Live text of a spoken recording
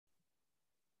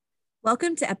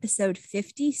Welcome to episode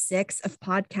 56 of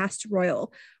Podcast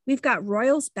Royal. We've got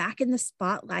royals back in the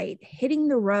spotlight, hitting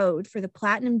the road for the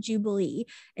Platinum Jubilee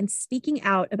and speaking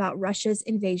out about Russia's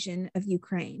invasion of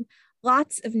Ukraine.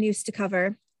 Lots of news to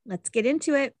cover. Let's get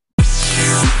into it.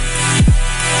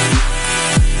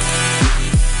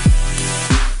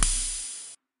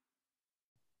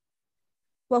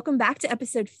 Welcome back to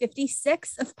episode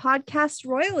 56 of Podcast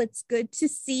Royal. It's good to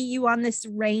see you on this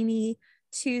rainy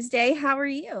Tuesday. How are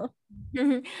you?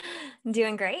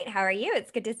 Doing great. How are you?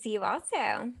 It's good to see you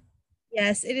also.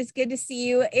 Yes, it is good to see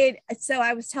you. So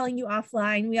I was telling you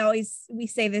offline, we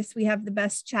say this, we have the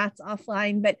best chats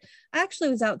offline, but I actually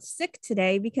was out sick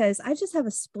today because I just have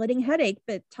a splitting headache,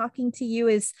 but talking to you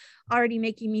is already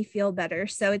making me feel better.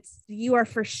 So you are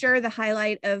for sure the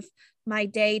highlight of my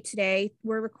day today.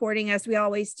 We're recording as we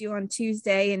always do on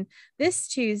Tuesday, and this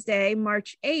Tuesday,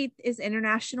 March 8th, is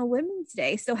International Women's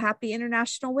Day. So happy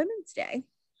International Women's Day.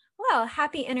 Well,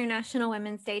 happy International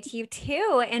Women's Day to you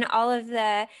too, and all of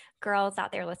the girls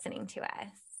out there listening to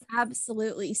us.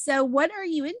 Absolutely. So what are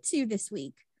you into this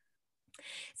week?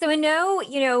 So I know,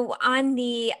 on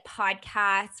the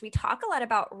podcast, we talk a lot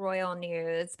about royal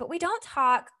news, but we don't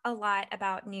talk a lot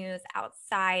about news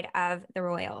outside of the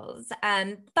royals.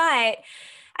 But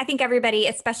I think everybody,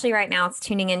 especially right now, is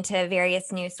tuning into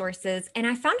various news sources. And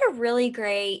I found a really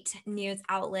great news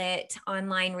outlet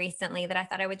online recently that I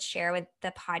thought I would share with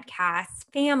the podcast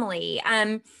family.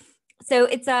 So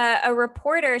it's a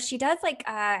reporter. She does like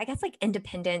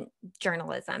independent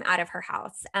journalism out of her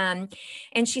house. And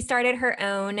she started her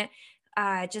own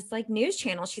just like news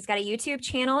channel. She's got a YouTube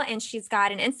channel and she's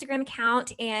got an Instagram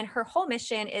account, and her whole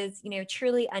mission is,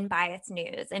 truly unbiased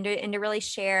news and to really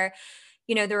share,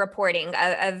 the reporting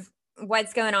of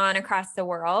what's going on across the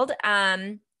world.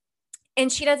 And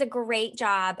she does a great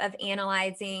job of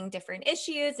analyzing different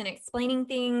issues and explaining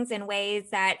things in ways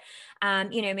that,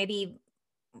 maybe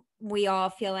we all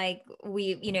feel like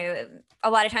a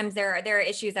lot of times there are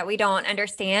issues that we don't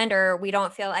understand, or we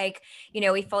don't feel like,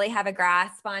 we fully have a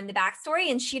grasp on the backstory.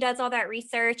 And she does all that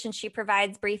research and she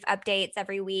provides brief updates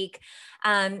every week.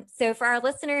 So for our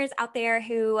listeners out there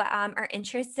who are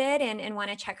interested and want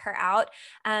to check her out,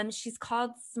 she's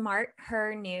called Smart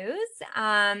Her News.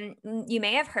 You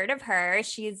may have heard of her.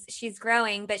 She's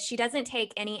growing, but she doesn't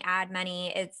take any ad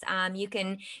money. It's you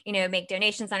can, make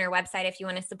donations on her website if you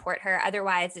want to support her.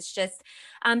 Otherwise, it's just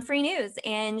free news,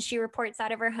 and she reports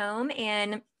out of her home.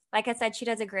 And like I said, she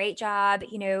does a great job,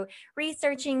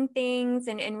 researching things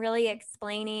and really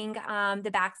explaining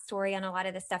the backstory on a lot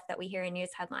of the stuff that we hear in news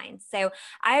headlines. So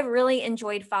I've really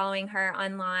enjoyed following her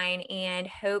online, and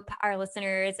hope our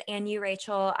listeners and you,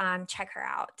 Rachel, check her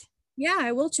out. Yeah,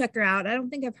 I will check her out. I don't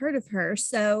think I've heard of her.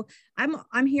 So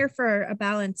I'm here for a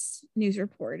balanced news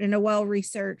report and a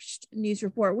well-researched news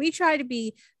report. We try to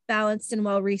be balanced and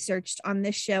well-researched on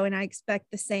this show, and I expect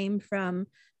the same from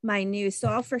my news. So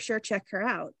I'll for sure check her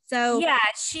out. So yeah,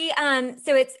 she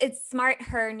so it's Smart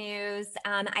Her News.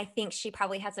 I think she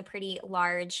probably has a pretty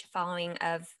large following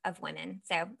of women.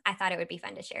 So I thought it would be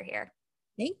fun to share here.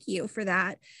 Thank you for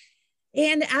that.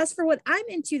 And as for what I'm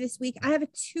into this week, I have a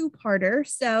two-parter.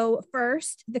 So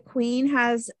first, the Queen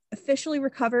has officially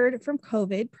recovered from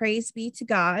COVID. Praise be to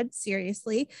God,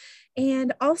 seriously.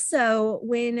 And also,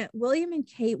 when William and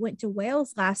Kate went to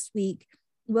Wales last week,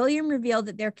 William revealed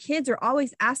that their kids are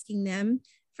always asking them,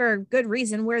 for good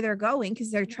reason, where they're going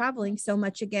because they're traveling so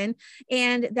much again,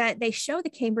 and that they show the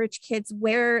Cambridge kids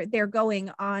where they're going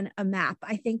on a map.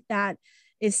 I think that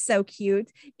is so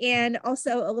cute. And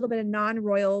also a little bit of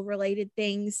non-royal related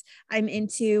things I'm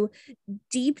into.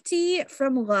 Deepti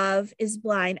from Love is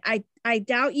Blind. I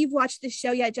doubt you've watched this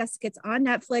show yet, Jessica. It's on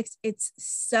Netflix. It's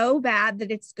so bad that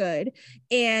it's good.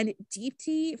 And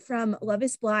Deepti from Love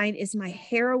is Blind is my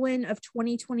heroine of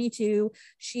 2022.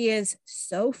 She is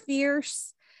so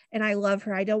fierce, and I love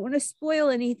her. I don't want to spoil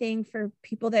anything for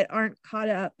people that aren't caught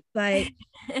up, but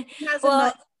she has a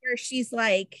moment where she's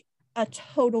like a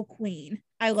total queen.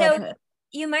 I love her.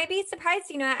 You might be surprised,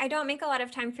 I don't make a lot of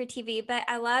time for TV, but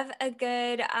I love a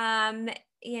good,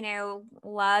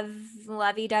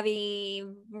 lovey-dovey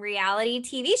reality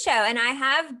TV show. And I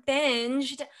have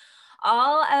binged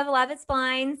all of Love is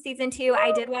Blind season 2.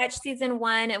 I did watch season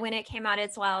 1 when it came out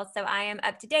as well. So I am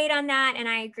up to date on that. And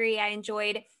I agree. I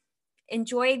enjoyed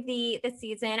the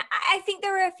season. I think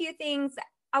there were a few things.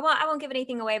 I won't give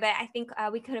anything away, but I think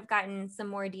we could have gotten some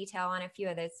more detail on a few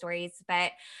of those stories.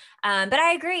 But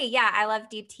I agree. Yeah, I love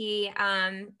Deepti.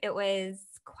 It was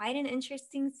quite an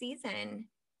interesting season.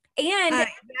 And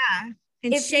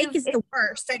And Shake is the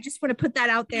worst. I just want to put that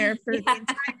out there for the entire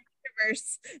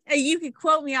worst. You could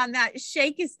quote me on that.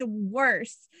 Shake is the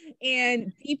worst.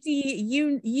 And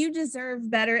Deepti, you deserve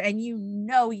better, and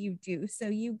you do. So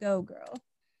you go, girl.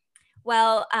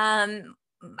 Well,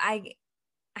 I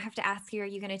have to ask you, are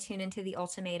you going to tune into The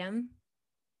Ultimatum?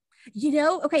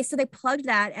 Okay, so they plugged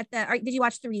that at did you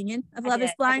watch the reunion of Love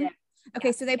is Blind? Okay,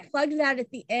 yeah, so they plugged that at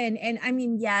the end, and I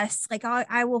mean, yes, like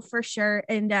I will for sure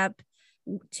end up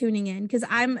tuning in, because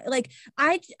I'm like,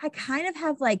 I kind of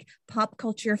have like pop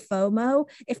culture FOMO.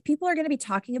 If people are going to be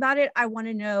talking about it, I want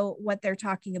to know what they're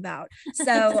talking about.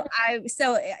 So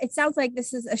so it sounds like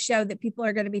this is a show that people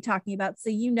are going to be talking about.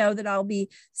 So that I'll be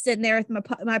sitting there with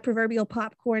my proverbial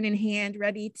popcorn in hand,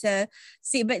 ready to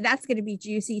see. But that's going to be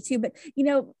juicy too. But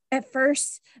at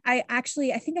first, I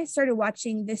think I started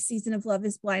watching this season of Love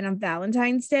is Blind on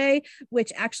Valentine's Day,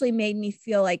 which actually made me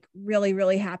feel like really,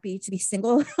 really happy to be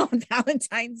single on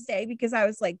Valentine's Day, because I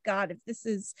was like, God, if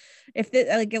this,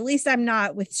 like, at least I'm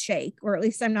not with Shake, or at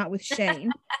least I'm not with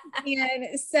Shane.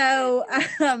 And so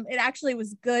it actually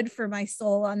was good for my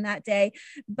soul on that day.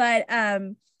 But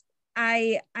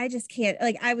I just can't,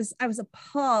 like, I was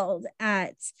appalled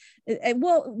at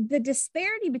the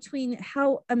disparity between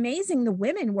how amazing the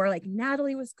women were. Like,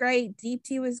 Natalie was great,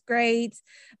 Deepti was great,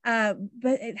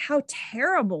 but how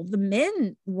terrible the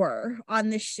men were on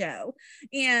this show.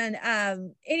 And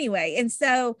anyway, and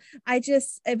so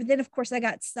but then of course I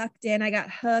got sucked in, I got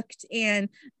hooked. And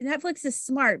Netflix is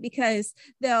smart, because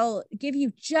they'll give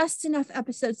you just enough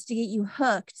episodes to get you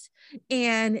hooked,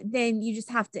 and then you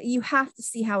have to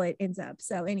see how it ends up.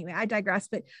 So anyway, I digress,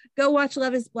 but go watch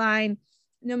Love is Blind.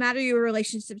 No matter your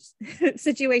relationship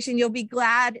situation, you'll be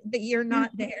glad that you're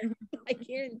not there. I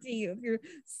guarantee you. If you're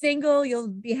single, you'll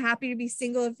be happy to be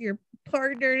single. If you're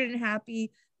partnered and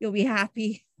happy, you'll be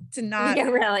happy to not. Yeah,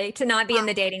 really, to not be in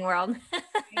the dating world.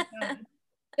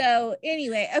 So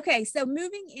anyway, okay. So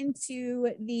moving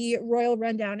into the Royal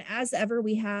Rundown, as ever,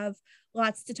 we have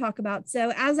lots to talk about.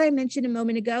 So as I mentioned a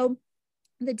moment ago,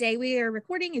 the day we are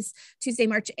recording is Tuesday,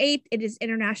 March 8th. It is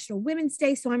International Women's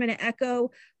Day. So I'm going to echo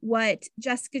what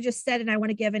Jessica just said. And I want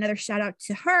to give another shout out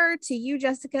to her, to you,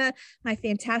 Jessica, my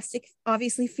fantastic,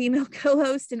 obviously female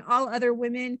co-host, and all other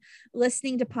women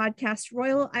listening to Podcast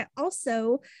Royal. I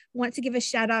also want to give a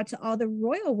shout out to all the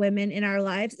royal women in our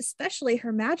lives, especially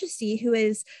Her Majesty, who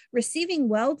is receiving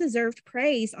well-deserved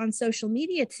praise on social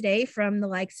media today from the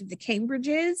likes of the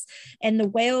Cambridges and the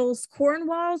Wales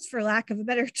Cornwalls, for lack of a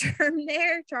better term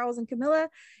there, Charles and Camilla.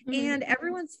 And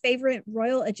everyone's favorite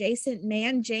royal adjacent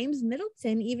man, James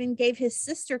Middleton, even gave his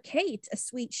sister Kate a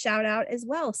sweet shout out as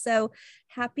well. So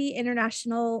happy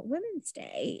International Women's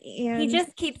Day. And he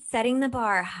just keeps setting the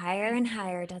bar higher and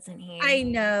higher, doesn't he? I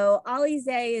know. Alize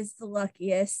is the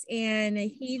luckiest, and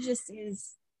he just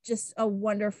is just a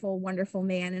wonderful, wonderful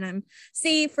man. And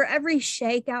for every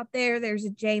Shake out there, there's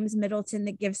a James Middleton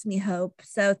that gives me hope.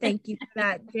 So thank you for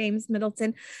that, James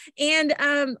Middleton. And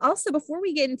also, before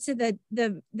we get into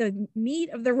the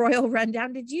meat of the Royal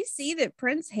Rundown, did you see that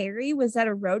Prince Harry was at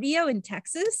a rodeo in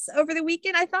Texas over the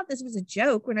weekend? I thought this was a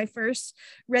joke when I first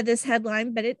read this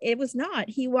headline, but it was not.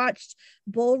 He watched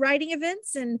bull riding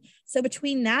events. And so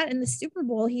between that and the Super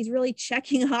Bowl, he's really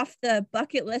checking off the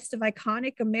bucket list of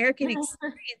iconic American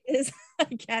experiences. I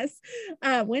guess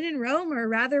when in Rome, or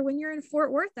rather when you're in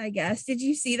Fort Worth, I guess. Did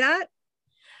you see that?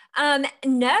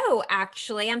 No,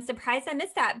 actually, I'm surprised I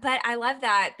missed that, but I love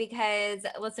that, because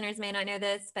listeners may not know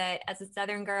this, but as a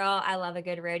Southern girl, I love a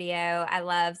good rodeo. I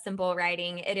love some bull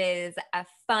riding. It is a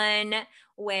fun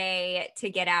way to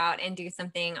get out and do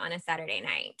something on a Saturday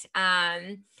night.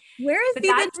 Where have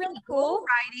you been to really bull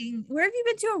riding? Where have you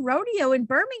been to a rodeo in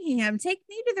Birmingham? Take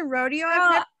me to the rodeo.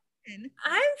 I'm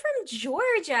from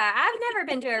Georgia. I've never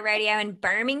been to a rodeo in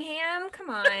Birmingham. Come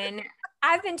on.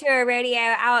 I've been to a rodeo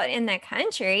out in the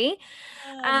country.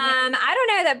 I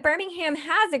don't know that Birmingham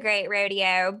has a great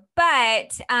rodeo,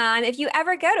 but if you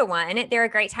ever go to one, they're a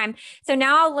great time. So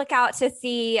now I'll look out to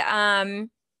see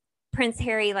Prince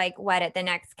Harry, like at the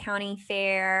next county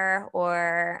fair,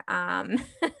 or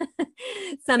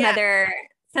some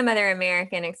other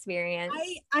American experience.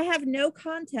 I have no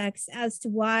context as to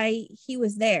why he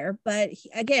was there, but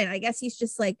again, I guess he's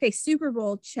just like, okay, Super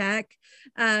Bowl, check.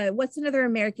 What's another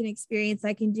American experience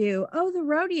I can do? Oh, the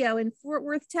rodeo in Fort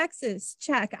Worth, Texas,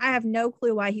 check. I have no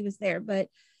clue why he was there, but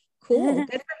cool.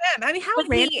 Good for him. I mean, how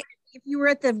random if you were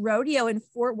at the rodeo in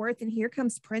Fort Worth and here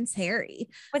comes Prince Harry.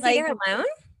 Was he there alone?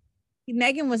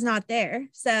 Meghan was not there.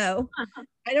 So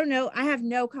I don't know. I have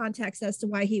no context as to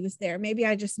why he was there. Maybe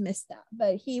I just missed that,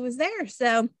 but he was there.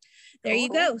 So There you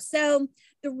go. So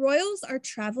the royals are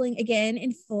traveling again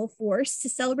in full force to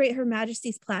celebrate Her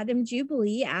Majesty's Platinum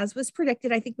Jubilee, as was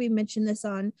predicted. I think we mentioned this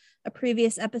on a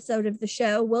previous episode of the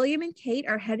show. William and Kate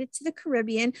are headed to the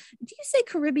Caribbean. Do you say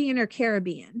Caribbean or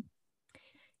Caribbean?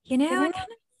 I kind of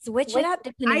switch it up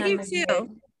depending on my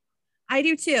mood. I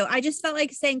do too. I just felt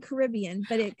like saying Caribbean,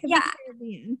 but it could be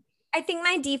Caribbean. I think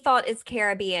my default is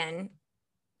Caribbean.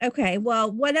 Okay,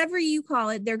 well, whatever you call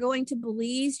it, they're going to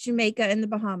Belize, Jamaica, and the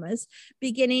Bahamas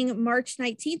beginning March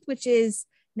 19th, which is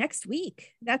next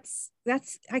week. That's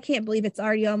I can't believe it's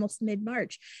already almost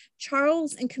mid-March.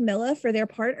 Charles and Camilla, for their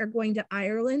part, are going to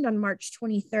Ireland on March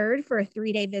 23rd for a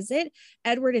 3-day visit.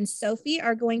 Edward and Sophie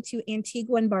are going to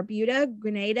Antigua and Barbuda,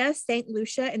 Grenada, St.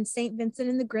 Lucia, and St. Vincent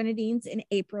and the Grenadines in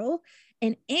April.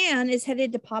 And Anne is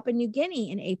headed to Papua New Guinea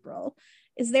in April.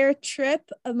 Is there a trip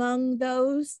among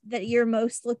those that you're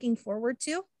most looking forward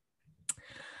to?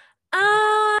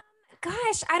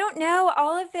 Gosh, I don't know.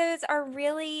 All of those are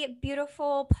really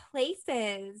beautiful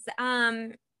places.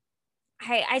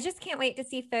 I just can't wait to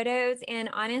see photos. And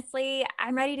honestly,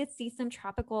 I'm ready to see some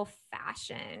tropical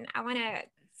fashion. I want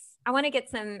to get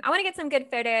some good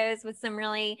photos with some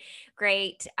really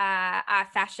great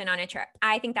fashion on a trip.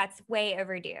 I think that's way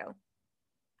overdue.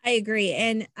 I agree.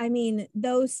 And I mean,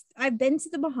 I've been to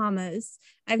the Bahamas.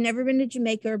 I've never been to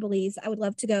Jamaica or Belize. I would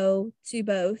love to go to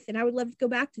both, and I would love to go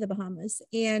back to the Bahamas.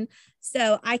 And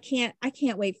so I can't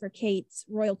wait for Kate's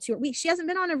royal tour. She hasn't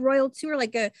been on a royal tour,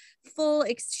 like a full,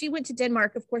 she went to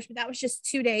Denmark, of course, but that was just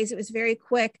 2 days. It was very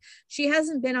quick. She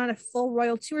hasn't been on a full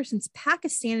royal tour since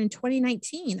Pakistan in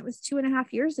 2019. That was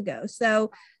 2.5 years ago. So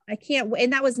I can't wait.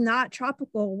 And that was not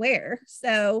tropical wear.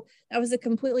 So that was a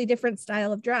completely different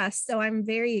style of dress. So I'm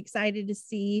very excited to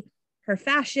see her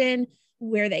fashion,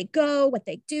 where they go, what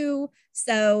they do.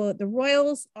 So the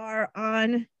royals are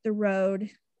on the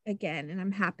road again, and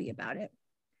I'm happy about it.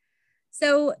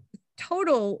 So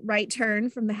total right turn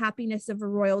from the happiness of a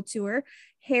royal tour.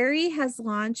 Harry has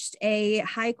launched a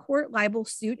high court libel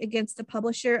suit against the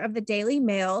publisher of the Daily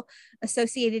Mail,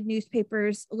 Associated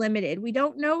Newspapers Limited. We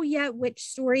don't know yet which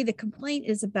story the complaint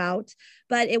is about,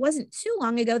 but it wasn't too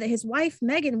long ago that his wife,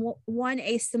 Meghan, won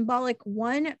a symbolic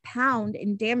 £1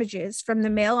 in damages from the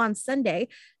Mail on Sunday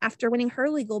after winning her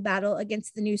legal battle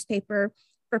against the newspaper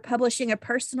for publishing a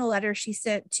personal letter she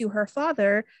sent to her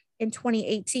father in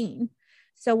 2018.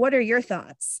 So what are your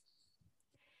thoughts?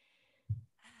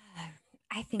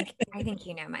 I think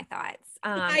you know my thoughts.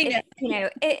 I know.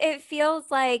 It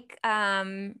feels like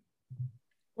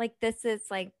this is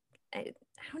like, I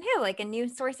don't know, like a new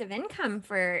source of income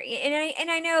and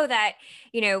I know that,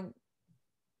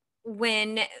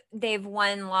 when they've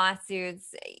won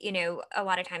lawsuits, a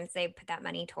lot of times they put that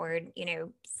money toward,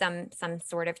 some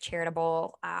sort of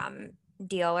charitable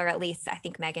deal, or at least I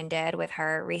think Meghan did with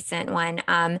her recent one.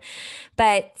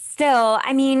 But still,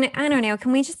 I mean, I don't know.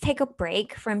 Can we just take a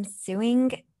break from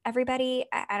suing everybody?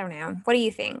 I don't know. What do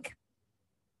you think?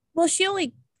 Well, she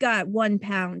only got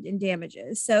 £1 in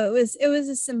damages, so it was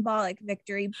a symbolic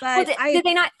victory. But did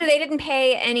they not? So they didn't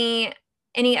pay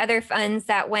any other funds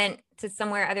that went to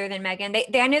somewhere other than Meghan.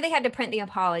 They I know they had to print the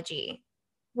apology.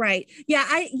 Right. Yeah.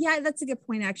 That's a good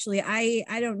point. Actually,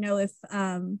 I don't know if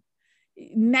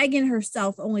Meghan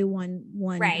herself only won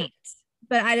one. Right.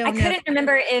 But I couldn't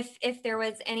remember if there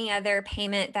was any other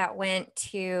payment that went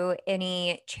to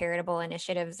any charitable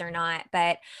initiatives or not.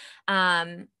 But I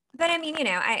mean,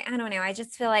 I don't know. I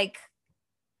just feel like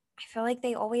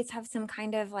they always have some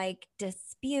kind of like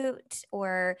dispute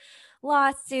or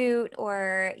lawsuit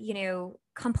or,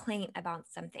 complaint about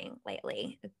something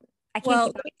lately.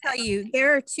 Let me tell you,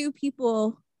 there are two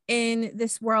people in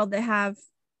this world that have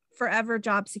forever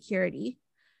job security: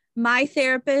 my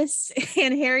therapist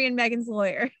and Harry and Meghan's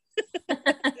lawyer.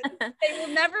 They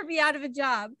will never be out of a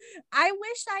job. I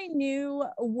wish I knew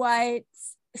what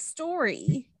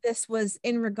story this was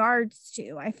in regards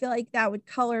to. I feel like that would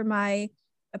color my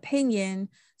opinion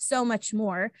so much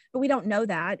more, but we don't know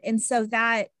that. And so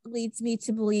that leads me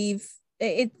to believe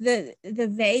the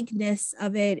vagueness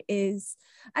of it is,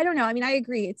 I don't know. I mean, I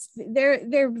agree.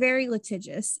 They're very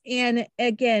litigious. And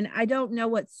again, I don't know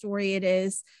what story it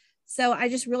is. So I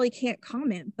just really can't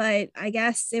comment, but I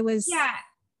guess it was. Yeah.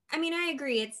 I mean, I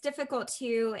agree. It's difficult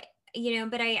to,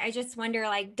 but I just wonder,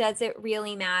 like, does it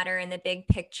really matter in the big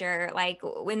picture? Like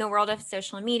in the world of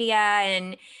social media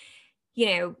and,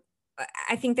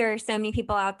 I think there are so many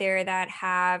people out there that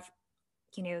have,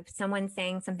 someone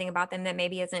saying something about them that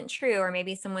maybe isn't true, or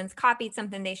maybe someone's copied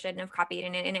something they shouldn't have copied,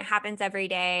 and it happens every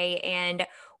day. And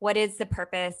what is the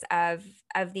purpose of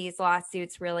these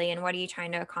lawsuits really? And what are you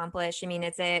trying to accomplish? I mean,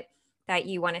 is it that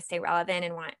you want to stay relevant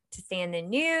and want to stay in the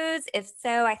news? If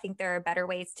so, I think there are better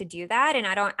ways to do that. And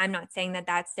I'm not saying that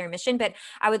that's their mission, but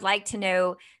I would like to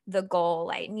know the goal.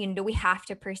 Like, do we have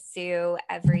to pursue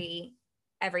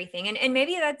everything? And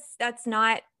maybe that's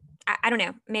not, I don't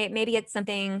know, maybe it's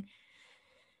something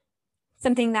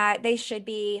that they should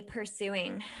be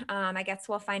pursuing. I guess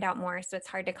we'll find out more. So it's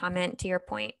hard to comment, to your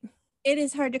point. It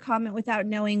is hard to comment without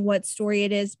knowing what story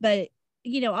it is. But,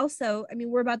 also, I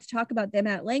mean, we're about to talk about them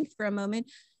at length for a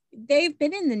moment. They've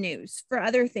been in the news for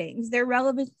other things. Their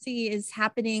relevancy is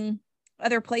happening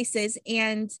other places.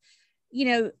 And,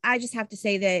 I just have to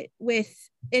say that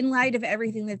in light of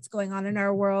everything that's going on in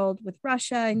our world with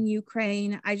Russia and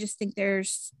Ukraine, I just think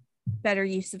there's better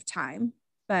use of time.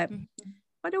 But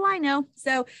what do I know?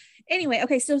 So anyway,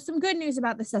 okay. So some good news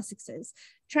about the Sussexes,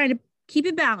 trying to keep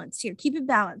it balanced here. Keep it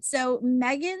balanced. So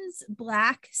Meghan's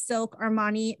black silk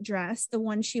Armani dress, the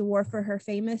one she wore for her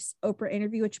famous Oprah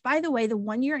interview, which, by the way, the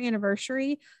 1-year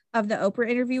anniversary of the Oprah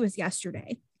interview was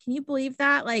yesterday. Can you believe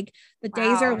that? Like, the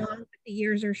days are long, but the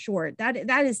years are short. That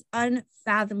is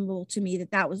unfathomable to me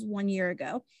that was 1 year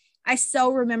ago. I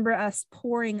so remember us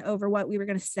poring over what we were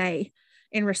going to say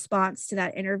in response to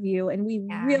that interview. And we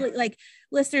really, like,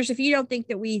 listeners, if you don't think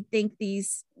that we think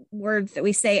these words that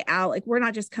we say out, like, we're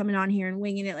not just coming on here and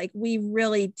winging it. Like, we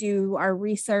really do our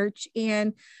research.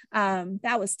 And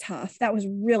that was tough. That was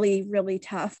really, really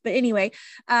tough. But anyway,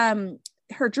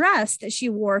 her dress that she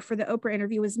wore for the Oprah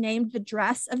interview was named the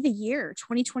Dress of the Year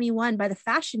 2021 by the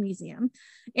Fashion Museum.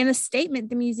 In a statement,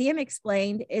 the museum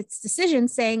explained its decision,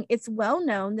 saying it's well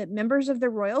known that members of the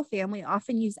royal family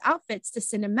often use outfits to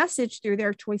send a message through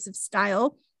their choice of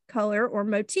style, color, or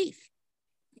motif.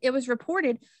 It was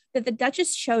reported that the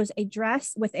Duchess chose a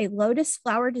dress with a lotus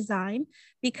flower design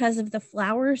because of the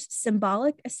flower's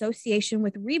symbolic association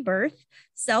with rebirth,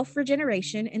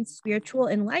 self-regeneration, and spiritual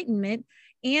enlightenment,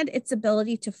 and its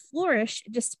ability to flourish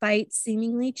despite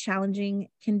seemingly challenging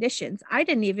conditions. I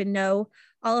didn't even know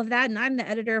all of that, and I'm the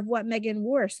editor of What Meghan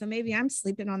Wore, so maybe I'm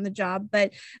sleeping on the job.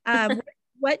 But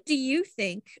what do you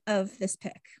think of this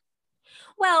pick?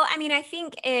 Well, I mean, I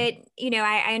think it,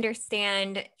 I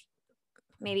understand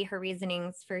maybe her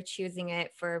reasonings for choosing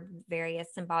it for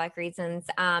various symbolic reasons.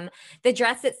 The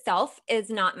dress itself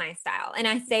is not my style. And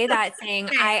I say that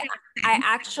saying I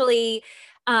actually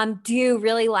do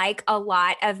really like a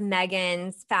lot of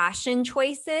Meghan's fashion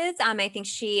choices. I think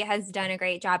she has done a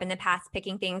great job in the past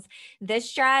picking things.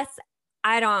 This dress,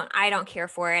 I don't care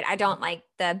for it. I don't like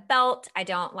the belt. I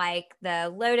don't like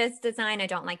the lotus design. I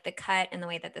don't like the cut and the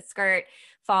way that the skirt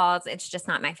falls. It's just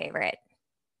not my favorite.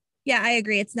 Yeah, I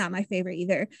agree. It's not my favorite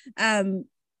either.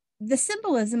 The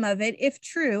symbolism of it, if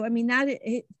true, I mean,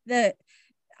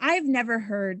 I've never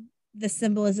heard the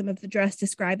symbolism of the dress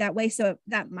described that way. So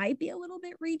that might be a little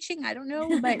bit reaching. I don't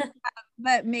know,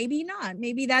 but maybe not.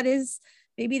 Maybe that is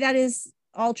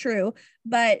all true.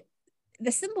 But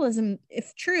the symbolism,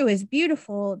 if true, is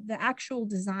beautiful. The actual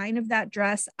design of that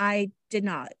dress, I did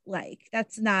not like.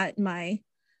 Again,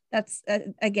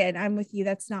 I'm with you.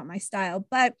 That's not my style.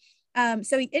 But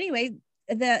so anyway,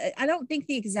 I don't think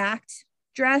the exact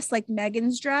dress, like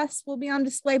Meghan's dress, will be on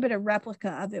display, but a replica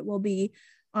of it will be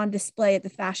on display at the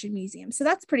Fashion Museum. So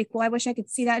that's pretty cool. I wish I could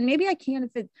see that. And maybe I can,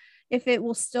 if it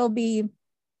will still be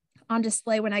on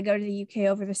display when I go to the UK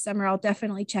over the summer, I'll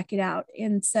definitely check it out.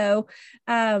 And so,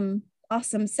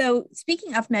 awesome. So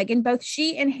speaking of Meghan, both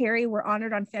she and Harry were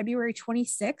honored on February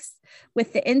 26th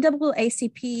with the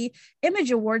NAACP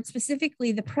Image Award,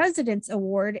 specifically the President's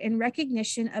Award, in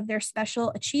recognition of their special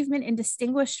achievement in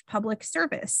distinguished public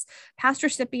service. Past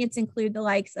recipients include the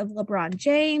likes of LeBron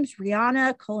James,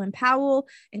 Rihanna, Colin Powell,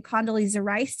 and Condoleezza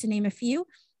Rice, to name a few.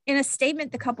 In a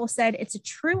statement, the couple said it's a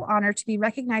true honor to be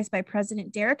recognized by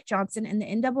President Derek Johnson and the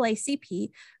NAACP,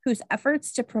 whose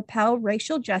efforts to propel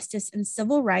racial justice and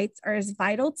civil rights are as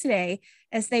vital today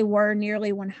as they were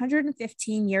nearly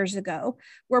 115 years ago.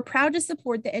 We're proud to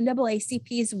support the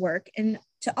NAACP's work and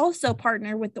to also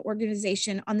partner with the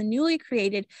organization on the newly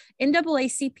created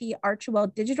NAACP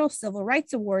Archewell Digital Civil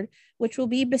Rights Award, which will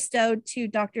be bestowed to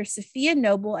Dr. Sophia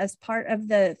Noble as part of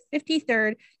the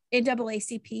 53rd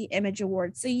NAACP Image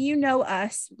Award. So you know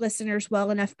us listeners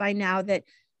well enough by now that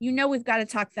we've got to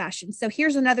talk fashion. So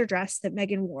here's another dress that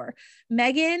Meghan wore.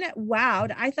 Meghan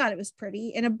wowed. I thought it was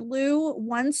pretty, in a blue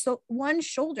one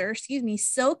shoulder,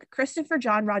 silk Christopher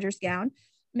John Rogers gown.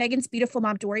 Meghan's beautiful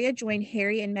mom Doria joined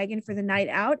Harry and Meghan for the night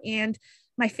out. And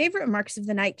my favorite remarks of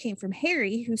the night came from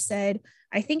Harry, who said,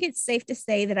 "I think it's safe to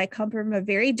say that I come from a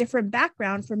very different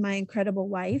background from my incredible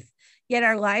wife, yet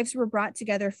our lives were brought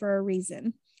together for a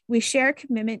reason. We share a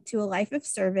commitment to a life of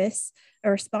service,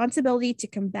 a responsibility to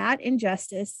combat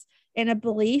injustice, and a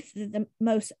belief that the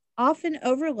most often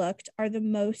overlooked, are the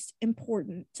most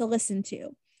important to listen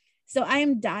to. So I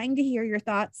am dying to hear your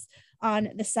thoughts on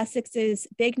the Sussex's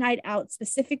big night out,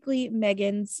 specifically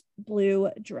Meghan's blue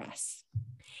dress.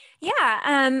 Yeah,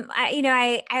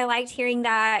 I liked hearing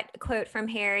that quote from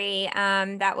Harry.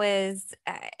 That was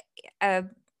a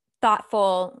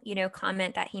thoughtful,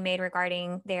 comment that he made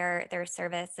regarding their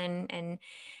service, and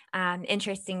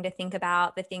interesting to think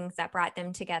about the things that brought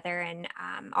them together, and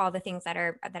all the things that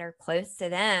are close to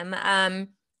them.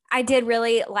 I did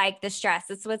really like this dress.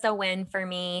 This was a win for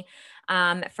me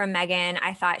from Meghan.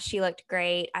 I thought she looked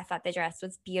great. I thought the dress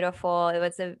was beautiful. It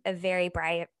was a very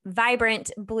bright,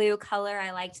 vibrant blue color.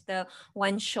 I liked the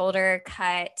one shoulder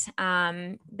cut.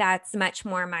 That's much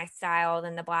more my style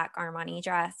than the black Armani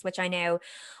dress, which I know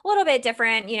a little bit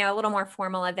different, a little more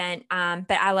formal event.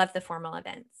 But I love the formal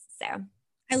events. So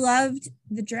I loved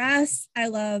the dress. I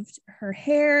loved her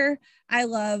hair. I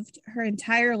loved her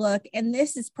entire look. And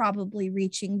this is probably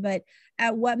reaching, but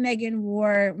at what Meghan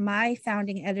wore, my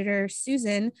founding editor,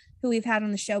 Susan, who we've had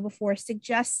on the show before,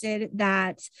 suggested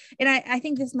that, and I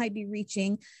think this might be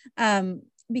reaching,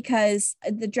 because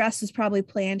the dress was probably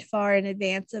planned far in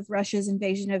advance of Russia's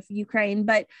invasion of Ukraine.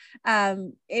 But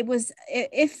it was,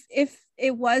 if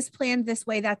it was planned this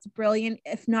way, that's brilliant.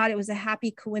 If not, it was a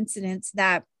happy coincidence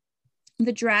that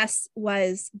the dress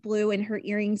was blue and her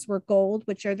earrings were gold,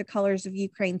 which are the colors of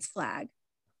Ukraine's flag.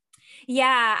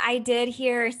 Yeah, I did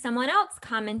hear someone else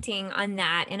commenting on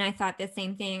that, and I thought the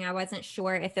same thing. I wasn't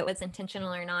sure if it was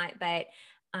intentional or not, but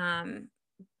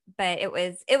it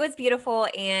was beautiful,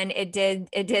 and it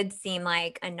did seem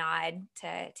like a nod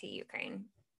to Ukraine.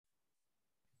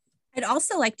 I'd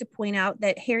also like to point out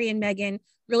that Harry and Meghan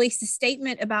released a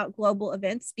statement about global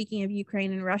events, speaking of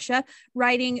Ukraine and Russia,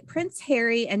 writing, Prince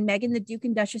Harry and Meghan, the Duke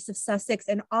and Duchess of Sussex,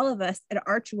 and all of us at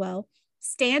Archewell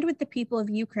stand with the people of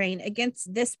Ukraine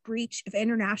against this breach of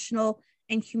international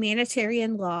and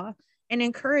humanitarian law, and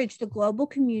encourage the global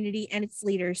community and its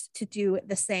leaders to do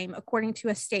the same, according to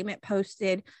a statement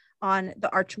posted on the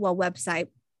Archewell website.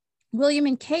 William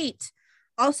and Kate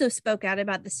also spoke out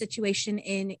about the situation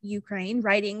in Ukraine,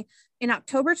 writing, in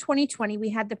October 2020, we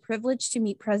had the privilege to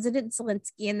meet President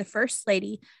Zelensky and the First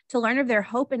Lady to learn of their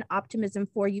hope and optimism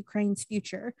for Ukraine's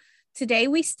future. Today,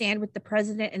 we stand with the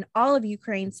president and all of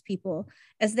Ukraine's people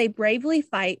as they bravely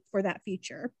fight for that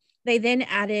future. They then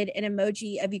added an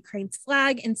emoji of Ukraine's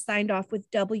flag and signed off with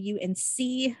W and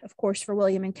C, of course, for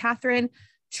William and Catherine.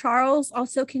 Charles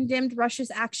also condemned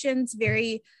Russia's actions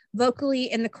very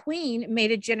vocally, and the Queen made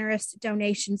a generous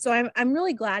donation. So I'm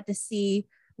really glad to see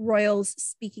royals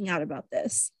speaking out about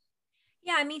this.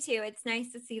 Yeah, me too. It's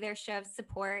nice to see their show of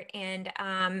support, and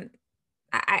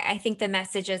I think the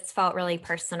messages felt really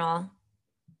personal.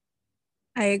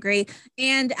 I agree.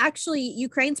 And actually,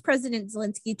 Ukraine's President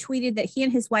Zelensky tweeted that he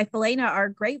and his wife Elena are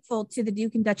grateful to the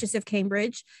Duke and Duchess of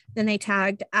Cambridge. Then they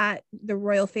tagged at the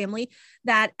royal family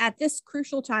that at this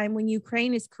crucial time when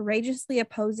Ukraine is courageously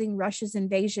opposing Russia's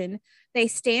invasion, they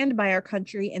stand by our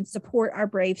country and support our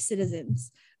brave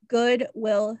citizens. Good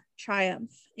will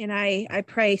triumph. And I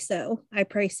pray so. I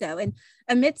pray so. And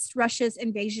amidst Russia's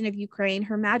invasion of Ukraine,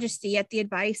 Her Majesty, at the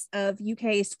advice of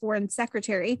UK's Foreign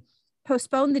Secretary,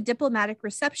 postponed the diplomatic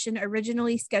reception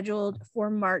originally scheduled for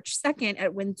March 2nd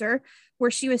at Windsor, where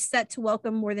she was set to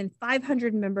welcome more than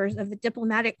 500 members of the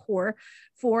diplomatic corps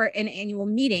for an annual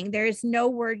meeting. There is no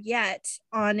word yet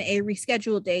on a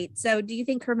rescheduled date. So do you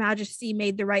think Her Majesty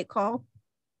made the right call?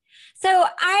 So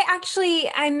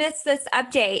I missed this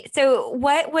update. So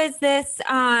what was this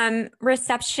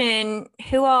reception?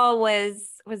 Who all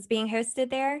was being hosted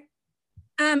there?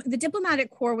 The diplomatic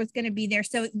corps was going to be there.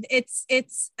 So it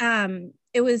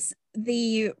was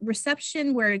the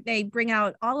reception where they bring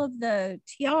out all of the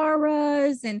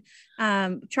tiaras, and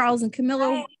Charles and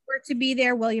Camilla were to be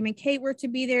there. William and Kate were to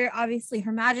be there. Obviously,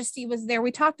 Her Majesty was there.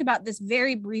 We talked about this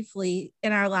very briefly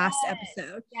in our last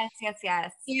episode.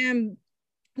 Yes. And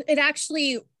it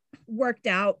actually worked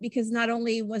out because not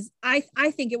only was I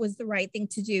think it was the right thing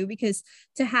to do, because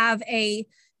to have a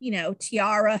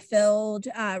tiara filled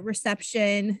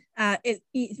reception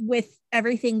with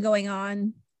everything going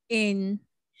on in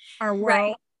our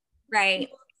world, right,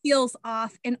 feels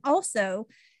off. And also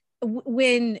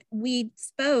when we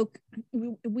spoke,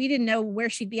 we didn't know where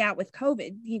she'd be at with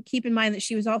COVID. You keep in mind that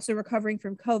she was also recovering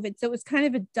from COVID, so it was kind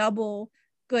of a double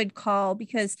good call,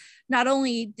 because not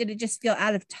only did it just feel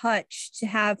out of touch to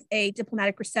have a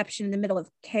diplomatic reception in the middle of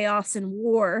chaos and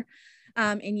war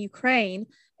in Ukraine,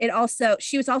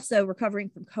 she was also recovering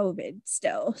from COVID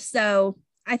still. So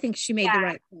I think she made the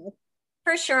right call.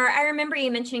 For sure. I remember you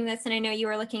mentioning this, and I know you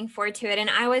were looking forward to it. And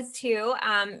I was too,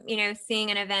 seeing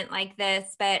an event like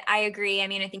this. But I agree. I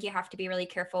mean, I think you have to be really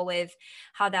careful with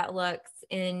how that looks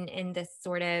in this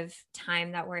sort of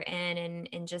time that we're in,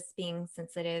 and just being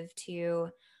sensitive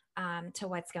to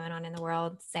what's going on in the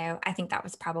world. So I think that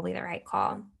was probably the right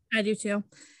call. I do too.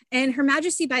 And Her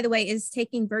Majesty, by the way, is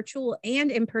taking virtual and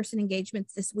in-person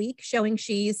engagements this week, showing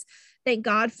she's, thank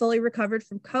God, fully recovered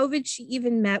from COVID. She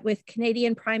even met with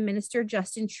Canadian Prime Minister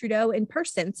Justin Trudeau in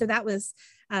person. So that was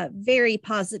very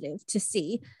positive to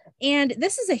see. And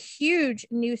this is a huge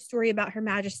news story about Her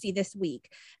Majesty this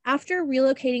week. After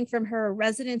relocating from her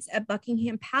residence at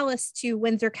Buckingham Palace to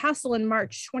Windsor Castle in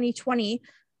March 2020,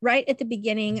 right at the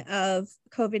beginning of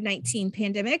COVID-19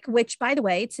 pandemic, which, by the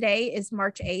way, today is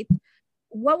March 8th.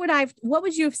 What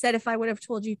would you have said if I would have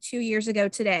told you 2 years ago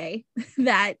today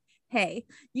that, hey,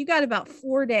 you got about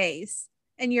 4 days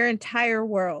and your entire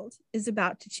world is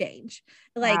about to change?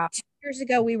 Like, wow. 2 years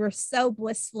ago, we were so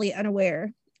blissfully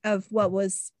unaware of what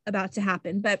was about to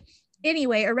happen. But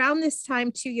anyway, around this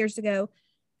time 2 years ago,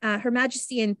 Her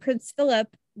Majesty and Prince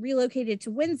Philip relocated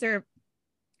to Windsor.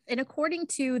 And according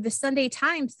to the Sunday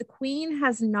Times, the Queen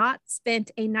has not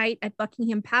spent a night at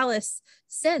Buckingham Palace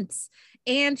since,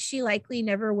 and she likely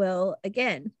never will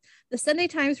again. The Sunday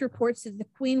Times reports that the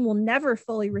Queen will never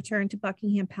fully return to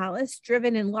Buckingham Palace,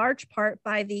 driven in large part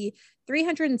by the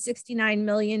 £369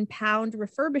 million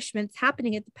refurbishments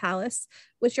happening at the palace,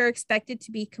 which are expected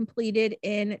to be completed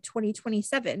in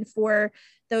 2027. For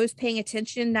those paying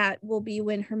attention, that will be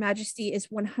when Her Majesty is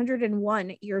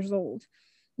 101 years old.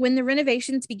 When the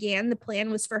renovations began, the plan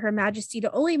was for Her Majesty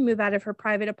to only move out of her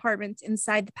private apartments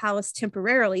inside the palace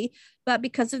temporarily, but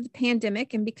because of the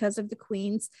pandemic and because of the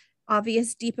Queen's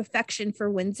obvious deep affection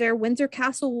for Windsor, Windsor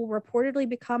Castle will reportedly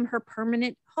become her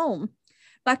permanent home.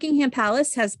 Buckingham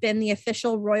Palace has been the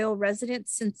official royal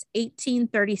residence since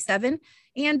 1837,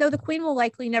 and though the Queen will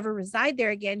likely never reside there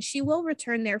again, she will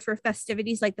return there for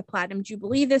festivities like the Platinum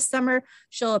Jubilee this summer.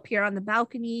 She'll appear on the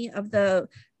balcony of the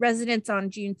residence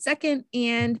on June 2nd,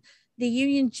 and the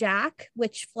Union Jack,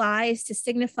 which flies to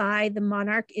signify the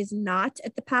monarch is not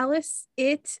at the palace,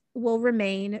 it will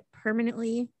remain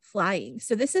permanently flying.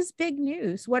 So this is big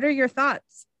news. What are your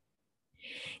thoughts?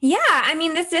 Yeah, I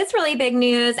mean, this is really big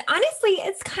news. Honestly,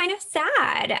 it's kind of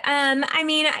sad.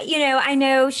 I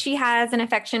know she has an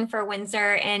affection for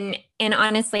Windsor, and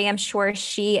honestly, I'm sure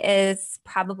she is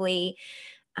probably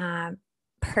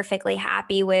perfectly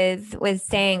happy with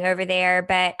staying over there.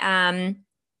 But I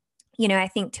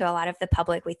think to a lot of the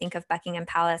public, we think of Buckingham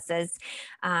Palace as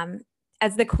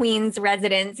the Queen's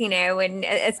residence, and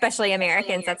especially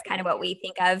Americans, that's kind of what we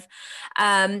think of.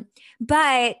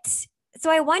 So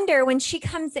I wonder, when she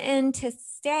comes in to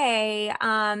stay,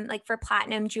 like for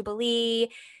Platinum Jubilee,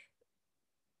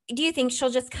 do you think she'll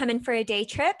just come in for a day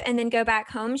trip and then go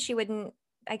back home? She wouldn't,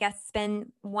 I guess,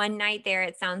 spend one night there,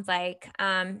 it sounds like.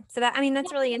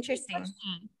 That's really interesting.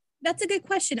 That's a good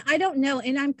question. I don't know.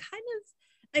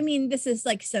 And this is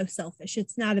like so selfish.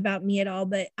 It's not about me at all,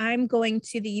 but I'm going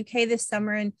to the UK this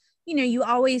summer. And, you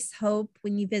always hope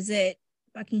when you visit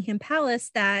Buckingham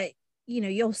Palace that,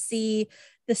 you'll see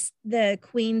the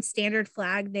Queen's standard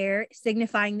flag there,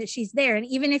 signifying that she's there. And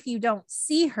even if you don't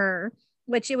see her,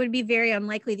 which it would be very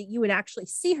unlikely that you would actually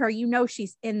see her,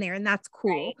 she's in there, and that's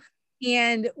cool. Right.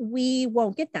 And we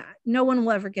won't get that. No one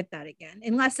will ever get that again,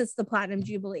 unless it's the Platinum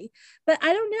Jubilee. But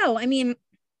I don't know. I mean,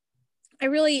 I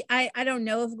don't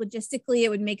know if logistically it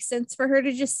would make sense for her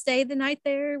to just stay the night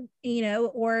there,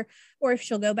 or if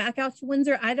she'll go back out to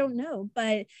Windsor. I don't know,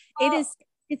 but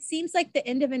it seems like the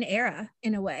end of an era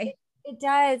in a way. It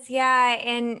does, yeah.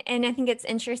 And I think it's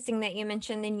interesting that you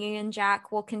mentioned the Union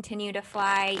Jack will continue to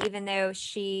fly even though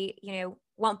she,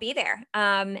 won't be there.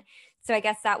 So I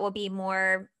guess that will be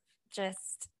more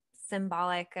just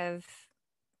symbolic of,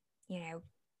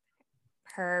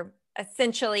 her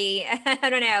essentially, I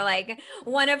don't know, like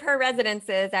one of her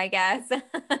residences, I guess.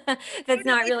 That's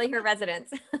not really her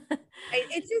residence.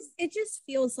 It just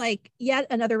feels like yet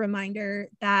another reminder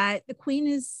that the Queen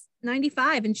is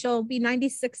 95 and she'll be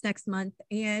 96 next month.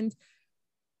 And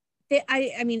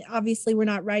obviously we're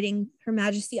not writing Her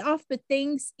Majesty off, but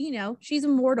things, she's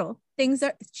immortal.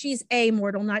 She's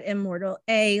amortal, not immortal.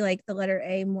 A, like the letter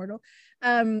A, mortal.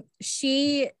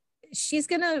 She's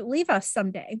gonna leave us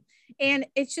someday. And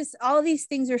it's just all these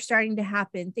things are starting to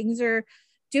happen.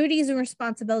 Duties and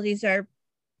responsibilities are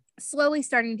slowly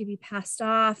starting to be passed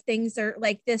off. Things are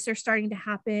like this are starting to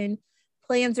happen.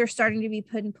 Plans are starting to be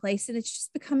put in place, and it's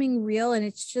just becoming real. And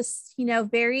it's just,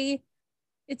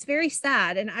 it's very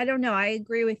sad. And I don't know, I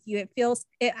agree with you.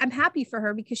 I'm happy for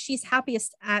her because she's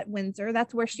happiest at Windsor.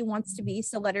 That's where she wants to be.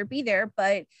 So let her be there.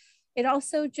 But it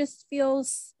also just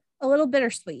feels a little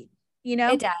bittersweet, you It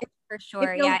know? does, for It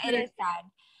sure. feels Yeah, it bitter. is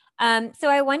sad. So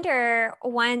I wonder,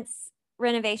 once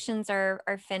renovations are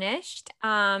finished,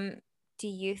 do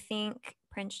you think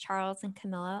Prince Charles and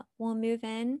Camilla will move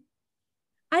in?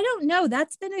 I don't know.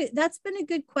 That's been a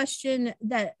good question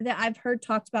that I've heard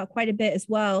talked about quite a bit as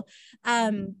well.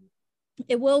 Um,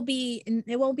 it won't be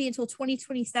until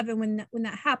 2027 when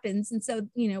that happens, and so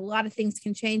a lot of things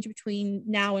can change between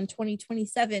now and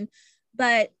 2027.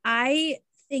 But I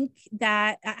think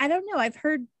that I don't know. I've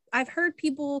heard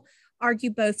people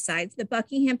argue both sides that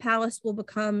Buckingham Palace will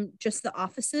become just the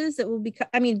offices. It will become,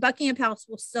 I mean, Buckingham Palace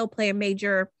will still play a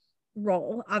major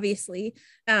role, obviously.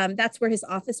 That's where his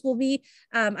office will be.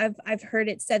 I've heard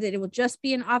it said that it will just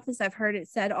be an office. I've heard it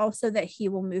said also that he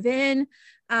will move in.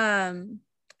 um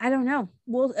I don't know.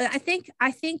 Well, I think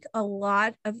a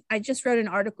lot of, I just wrote an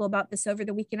article about this over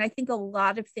the weekend. I think a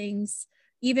lot of things,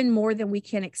 even more than we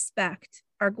can expect,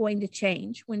 are going to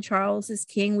change when Charles is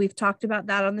king. We've talked about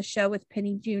that on the show with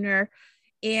Penny Jr.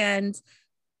 And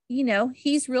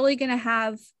he's really going to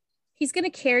have, he's going to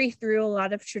carry through a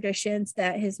lot of traditions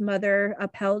that his mother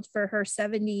upheld for her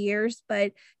 70 years,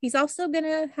 but he's also going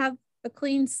to have a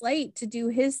clean slate to do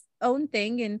his own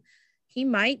thing. And he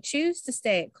might choose to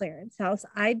stay at Clarence House.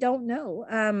 I don't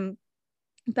know.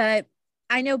 But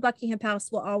I know Buckingham Palace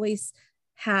will always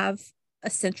have a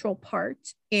central part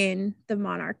in the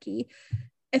monarchy.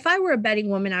 If I were a betting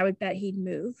woman, I would bet he'd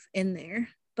move in there,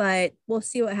 but we'll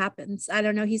see what happens. I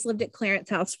don't know. He's lived at Clarence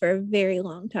House for a very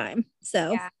long time.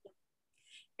 So, Yeah.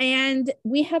 and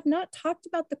we have not talked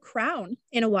about The Crown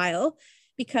in a while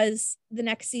because the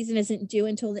next season isn't due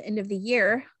until the end of the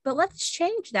year. But let's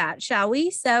change that, shall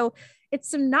we? So, it's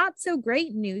some not so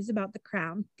great news about The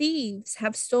Crown. Thieves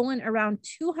have stolen around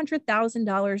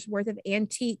 $200,000 worth of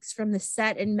antiques from the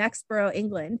set in Mexborough,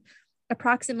 England,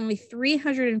 approximately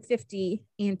 350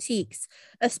 antiques.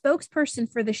 A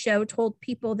spokesperson for the show told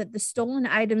People that the stolen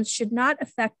items should not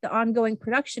affect the ongoing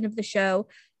production of the show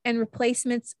and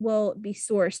replacements will be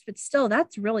sourced. But still,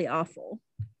 that's really awful.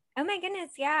 Oh my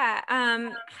goodness, yeah.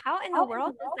 How in the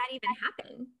world does that even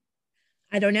happen?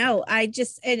 I don't know. I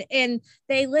just and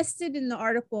they listed in the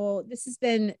article. This has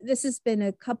been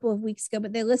a couple of weeks ago,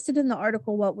 but they listed in the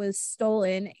article what was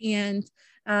stolen, and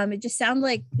it sounds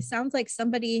like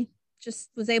somebody just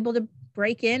was able to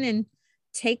break in and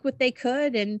take what they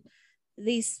could, and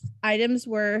these items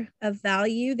were of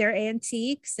value. They're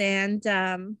antiques, and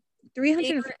Do you,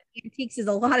 350 antiques is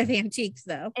a lot of antiques,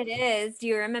 though. it is. Do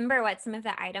you remember what some of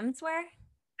the items were?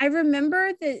 I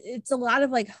remember that it's a lot of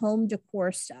like home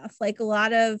decor stuff, like a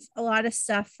lot of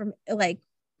stuff from like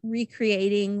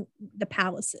recreating the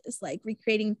palaces, like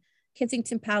recreating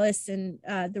Kensington Palace and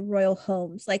the royal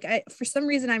homes. Like for some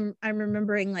reason, I'm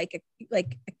remembering I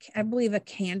believe a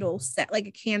candle set, like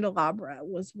a candelabra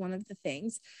was one of the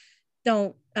things.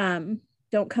 Don't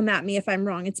don't come at me if I'm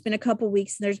wrong. It's been a couple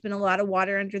weeks and there's been a lot of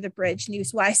water under the bridge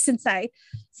news wise since I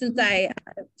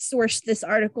sourced this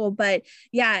article. But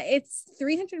yeah, it's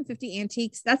 350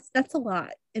 antiques. That's a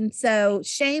lot. And so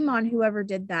shame on whoever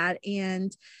did that,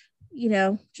 and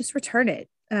just return it.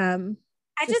 I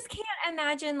Just just can't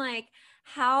imagine like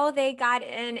how they got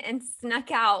in and snuck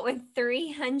out with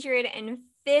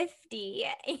 350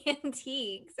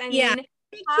 antiques. I Yeah. mean,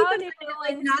 Keep how in did mind no that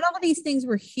like one not all these things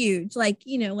were huge. Like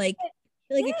a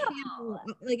steal?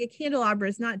 candelabra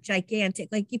is not gigantic.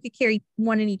 Like you could carry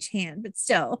one in each hand, but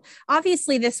still,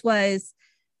 obviously this was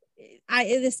I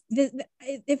this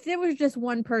if there was just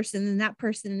one person, then that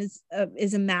person is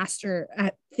a master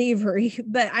at thievery.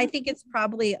 But I think it's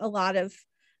probably a lot of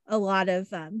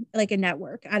like a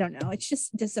network. I don't know. It's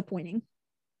just disappointing.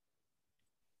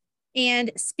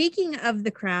 And speaking of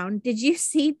the crown, did you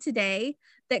see today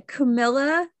that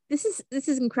Camilla, this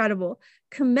is incredible.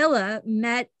 Camilla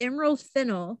met Emerald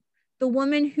Fennell, the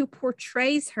woman who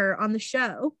portrays her on the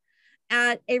show,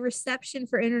 at a reception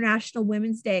for International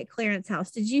Women's Day at Clarence House.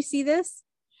 Did you see this?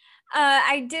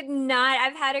 I did not.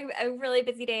 I've had a really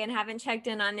busy day and haven't checked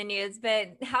in on the news,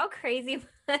 but how crazy.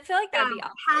 I feel like that Yeah. would be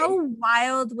awkward. How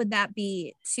wild would that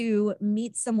be to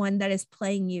meet someone that is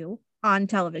playing you on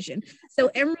television? So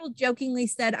Emerald jokingly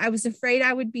said, I was afraid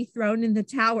I would be thrown in the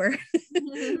tower,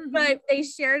 but they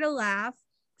shared a laugh.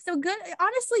 So good,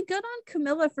 honestly, good on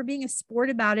Camilla for being a sport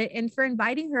about it and for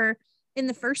inviting her in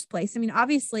the first place. I mean,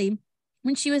 obviously,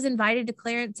 when she was invited to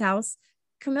Clarence House,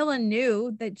 Camilla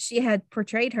knew that she had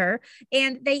portrayed her,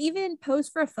 and they even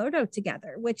posed for a photo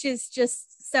together, which is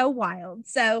just so wild.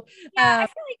 So, Yeah, I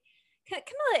feel like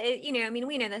Camilla, I mean,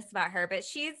 we know this about her, but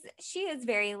she is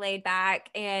very laid back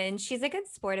and she's a good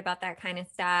sport about that kind of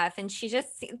stuff. And she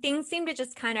just things seem to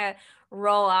just kind of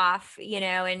roll off,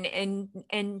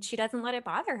 and she doesn't let it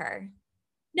bother her.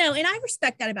 No, and I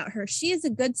respect that about her. She is a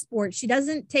good sport. She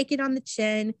doesn't take it on the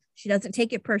chin. She doesn't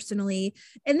take it personally.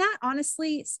 And that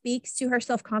honestly speaks to her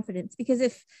self-confidence, because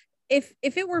if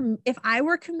I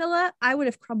were Camilla, I would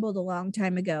have crumbled a long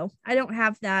time ago. I don't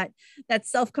have that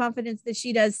self-confidence that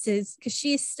she does, because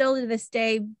she's still to this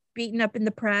day beaten up in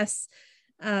the press,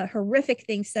 horrific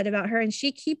things said about her, and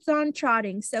she keeps on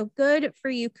trotting. So good for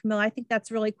you, Camilla. I think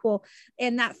that's really cool.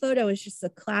 And that photo is just a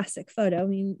classic photo. I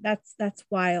mean, that's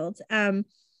wild.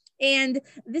 And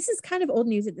this is kind of old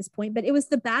news at this point, but it was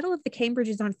the Battle of the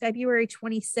Cambridges on February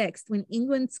 26th when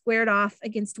England squared off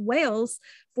against Wales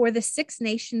for the Six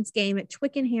Nations game at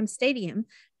Twickenham Stadium.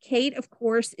 Kate, of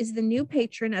course, is the new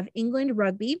patron of England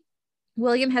rugby.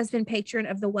 William has been patron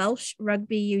of the Welsh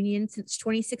Rugby Union since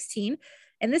 2016.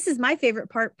 And this is my favorite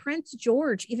part. Prince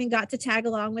George even got to tag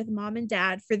along with mom and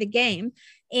dad for the game.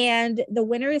 And the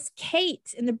winner is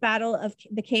Kate in the Battle of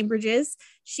the Cambridges.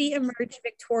 She emerged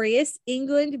victorious.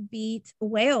 England beat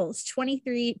Wales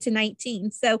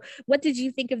 23-19. So what did you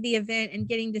think of the event and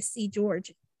getting to see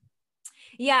George?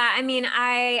 Yeah, I mean,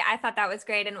 I thought that was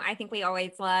great. And I think we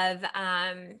always love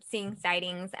seeing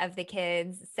sightings of the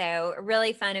kids. So a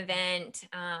really fun event.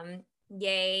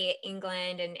 Yay,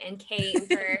 England and Kate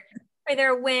for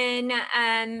their win.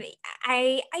 I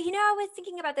was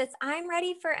thinking about this. I'm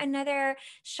ready for another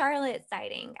Charlotte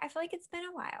sighting. I feel like it's been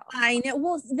a while. I know.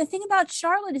 Well, the thing about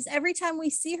Charlotte is every time we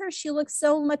see her, she looks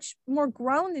so much more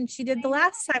grown than she did the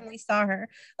last time we saw her.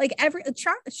 Like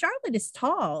Charlotte is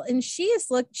tall, and she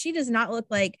does not look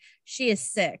like she is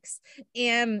 6,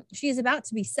 and she is about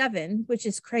to be 7, which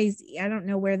is crazy. I don't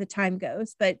know where the time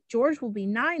goes, but George will be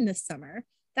 9 this summer.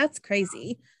 That's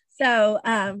crazy. So,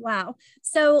 wow.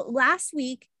 So last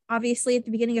week, obviously at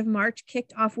the beginning of March,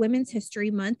 kicked off Women's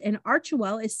History Month, and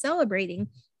Archewell is celebrating.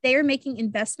 They are making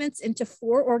investments into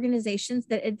 4 organizations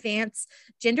that advance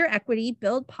gender equity,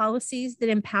 build policies that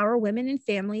empower women and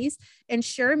families,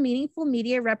 ensure meaningful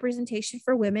media representation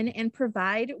for women, and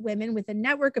provide women with a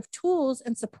network of tools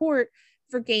and support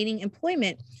for gaining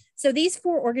employment. So these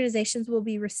 4 organizations will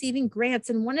be receiving grants,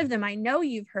 and one of them I know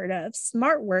you've heard of,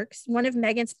 SmartWorks, one of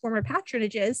Megan's former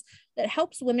patronages, that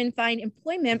helps women find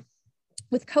employment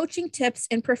with coaching tips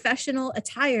and professional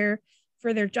attire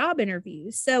for their job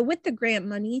interviews. So with the grant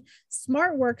money,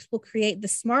 SmartWorks will create the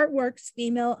SmartWorks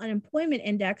Female Unemployment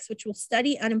Index, which will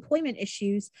study unemployment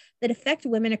issues that affect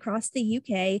women across the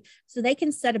UK, so they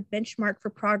can set a benchmark for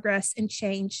progress and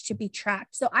change to be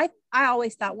tracked. So I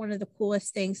always thought one of the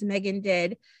coolest things Megan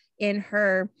did in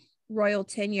her royal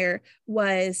tenure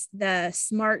was the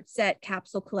Smart Set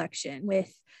capsule collection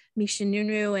with Misha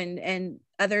Nunu and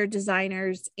other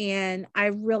designers. And I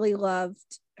really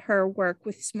loved her work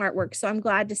with SmartWorks. So I'm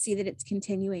glad to see that it's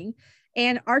continuing.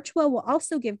 And Archewell will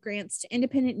also give grants to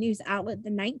independent news outlet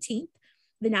The 19th,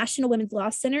 the National Women's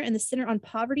Law Center, and the Center on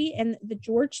Poverty, and the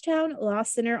Georgetown Law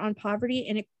Center on Poverty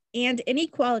and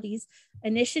Inequalities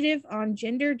Initiative on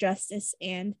Gender Justice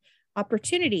and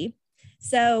Opportunity.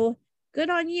 So good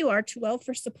on you, Archewell,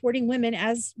 for supporting women,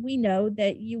 as we know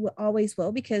that you always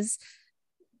will, because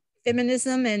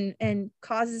feminism and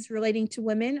causes relating to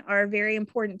women are very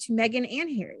important to Meghan and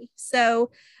Harry. So,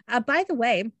 by the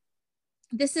way,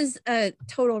 this is a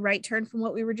total right turn from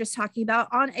what we were just talking about.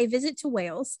 On a visit to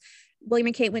Wales, William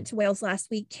and Kate went to Wales last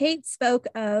week. Kate spoke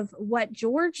of what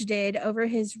George did over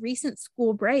his recent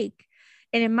school break,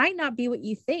 and it might not be what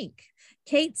you think.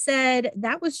 Kate said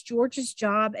that was George's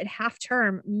job at half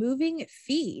term, moving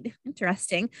feed.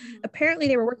 Interesting. Mm-hmm. Apparently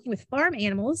they were working with farm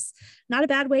animals. Not a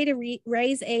bad way to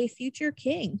raise a future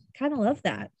king. Kind of love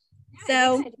that.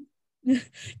 Yeah, so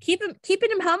keeping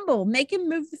him humble, make him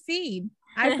move the feed.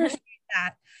 I appreciate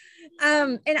that.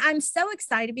 And I'm so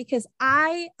excited because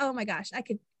oh my gosh, I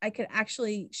could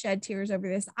actually shed tears over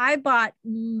this. I bought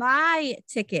my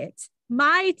ticket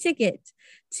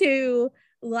to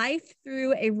Life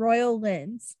Through a Royal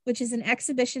Lens, which is an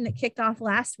exhibition that kicked off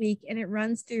last week, and it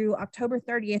runs through October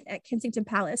 30th at Kensington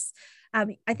Palace.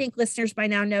 I think listeners by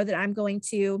now know that I'm going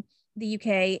to the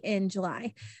UK in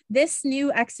July. This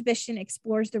new exhibition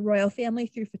explores the royal family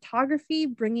through photography,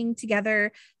 bringing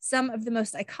together some of the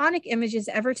most iconic images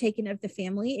ever taken of the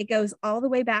family. It goes all the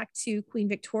way back to Queen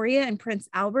Victoria and Prince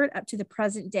Albert up to the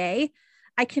present day.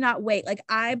 I cannot wait. Like,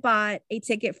 I bought a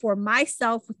ticket for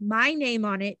myself with my name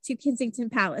on it to Kensington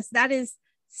Palace. That is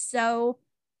so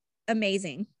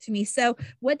amazing to me. So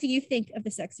what do you think of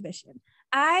this exhibition?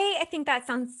 I think that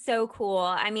sounds so cool.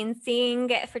 I mean,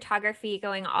 seeing photography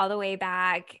going all the way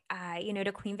back,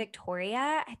 to Queen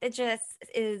Victoria, it just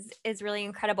is really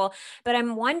incredible. But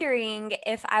I'm wondering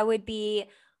if I would be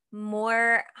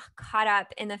more caught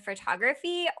up in the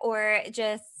photography or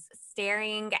just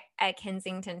staring at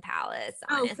Kensington Palace,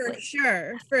 Oh, for honestly.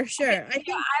 sure. For sure. I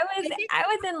think I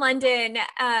was in London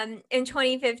in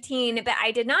 2015, but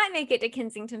I did not make it to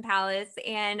Kensington Palace,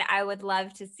 and I would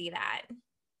love to see that.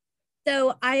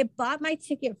 so. I bought my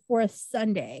ticket for a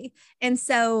Sunday, and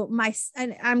so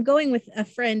and I'm going with a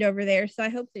friend over there. So I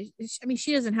hope that, I mean,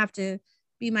 she doesn't have to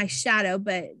be my shadow,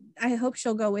 but I hope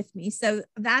she'll go with me. So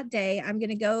that day, I'm going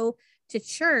to go to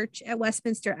church at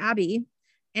Westminster Abbey,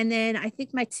 and then I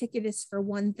think my ticket is for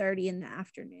 1:30 in the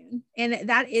afternoon, and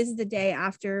that is the day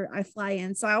after I fly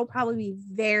in. So I'll probably be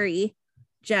very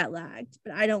jet lagged,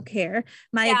 but I don't care.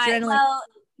 My Yeah, adrenaline. well,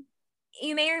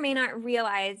 you may or may not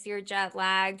realize you're jet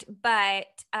lagged, but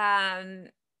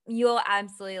you'll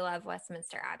absolutely love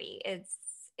Westminster Abbey.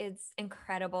 It's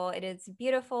incredible. It is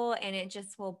beautiful, and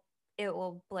it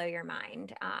will blow your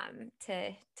mind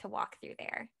to walk through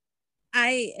there.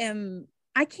 I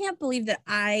can't believe that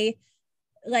I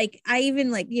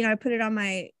even I put it on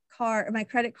my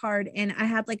credit card, and I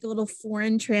had like a little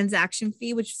foreign transaction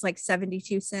fee, which was like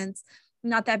 72 cents.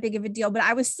 Not that big of a deal, but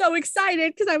I was so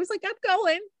excited because I was like, I'm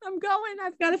going.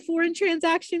 I've got a foreign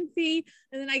transaction fee.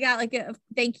 And then I got like a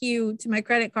thank you to my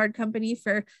credit card company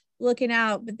for looking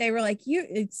out. But they were like,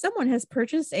 someone has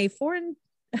purchased a foreign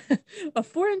a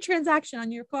foreign transaction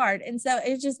on your card. And so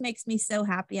it just makes me so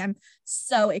happy. I'm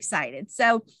so excited.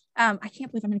 So I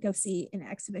can't believe I'm going to go see an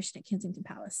exhibition at Kensington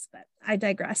Palace, but I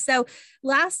digress. So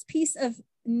last piece of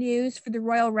news for the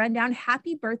Royal Rundown.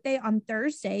 Happy birthday on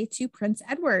Thursday to Prince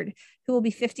Edward, who will be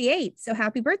 58. So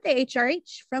happy birthday,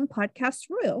 HRH from Podcast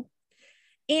Royal.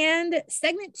 And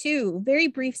segment 2, very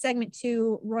brief segment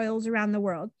 2, Royals Around the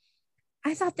World.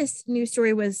 I thought this news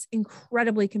story was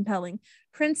incredibly compelling.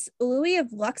 Prince Louis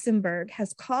of Luxembourg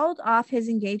has called off his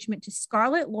engagement to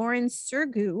Scarlett Lauren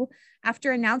Surgu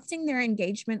after announcing their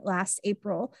engagement last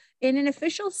April. In an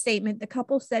official statement, the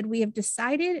couple said, "We have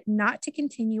decided not to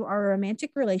continue our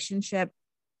romantic relationship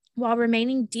while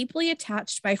remaining deeply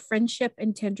attached by friendship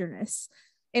and tenderness.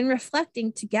 In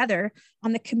reflecting together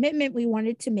on the commitment we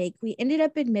wanted to make, we ended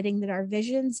up admitting that our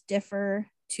visions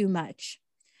differ too much."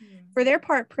 For their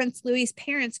part, Prince Louis's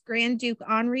parents, Grand Duke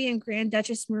Henri and Grand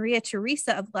Duchess Maria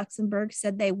Theresa of Luxembourg,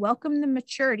 said they welcome the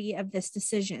maturity of this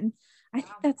decision. I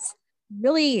think that's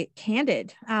really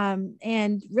candid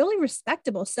and really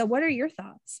respectable. So what are your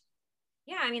thoughts?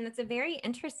 Yeah, I mean, that's a very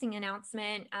interesting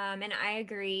announcement. And I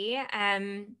agree.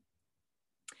 I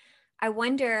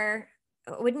wonder,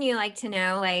 wouldn't you like to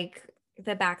know like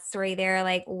the backstory there,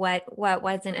 like what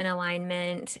wasn't in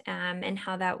alignment and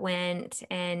how that went?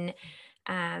 And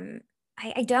I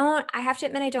have to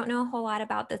admit, I don't know a whole lot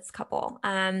about this couple.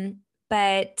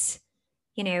 But,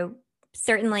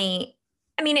 certainly,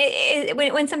 I mean,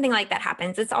 when something like that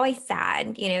happens, it's always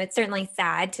sad. It's certainly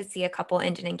sad to see a couple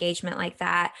end an engagement like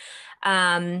that.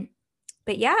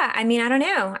 But yeah, I mean, I don't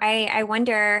know. I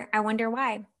wonder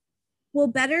why. Well,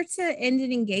 better to end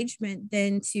an engagement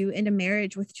than to end a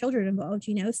marriage with children involved,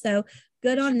 so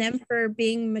good on them for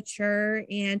being mature.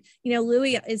 And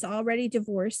Louis is already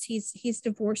divorced. He's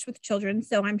divorced with children,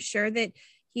 so I'm sure that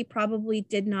he probably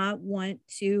did not want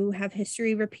to have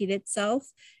history repeat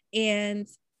itself. And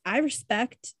I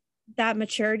respect that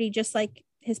maturity, just like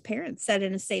his parents said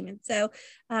in a statement. So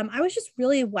I was just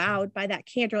really wowed by that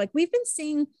candor. Like, we've been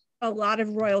seeing a lot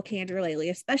of royal candor lately,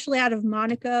 especially out of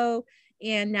Monaco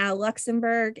and now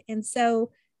Luxembourg. And so,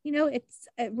 it's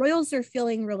royals are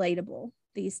feeling relatable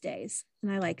these days.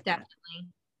 And I like that.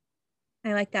 Definitely.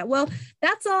 I like that. Well,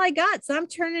 that's all I got. So I'm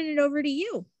turning it over to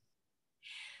you.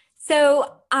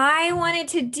 So I wanted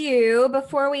to do,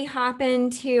 before we hop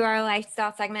into our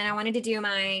lifestyle segment, I wanted to do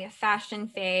my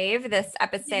fashion fave this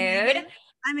episode.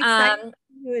 I'm excited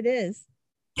who it is.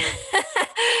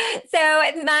 So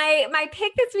my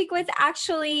pick this week was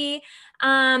actually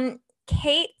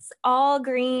Kate's All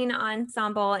Green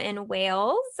Ensemble in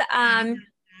Wales.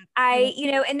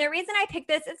 And the reason I picked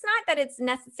this, it's not that it's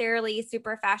necessarily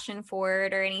super fashion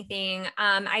forward or anything.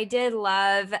 I did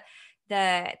love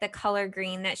the color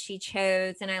green that she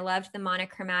chose, and I loved the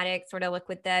monochromatic sort of look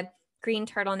with the green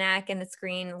turtleneck and this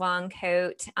green long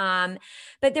coat.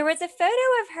 But there was a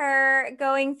photo of her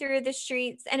going through the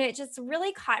streets, and it just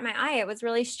really caught my eye. It was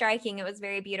really striking. It was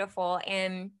very beautiful.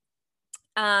 And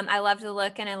I loved the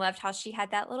look, and I loved how she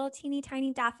had that little teeny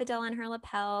tiny daffodil in her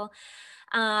lapel.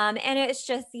 And it's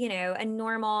just, a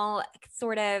normal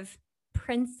sort of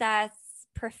princess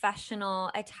professional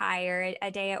attire,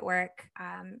 a day at work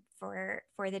for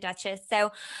the Duchess.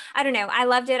 So I don't know. I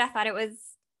loved it. I thought it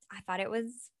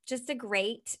was just a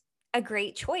great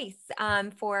choice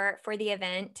for the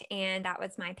event. And that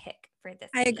was my pick for this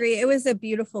I agree. It was a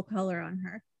beautiful color on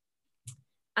her.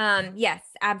 Yes,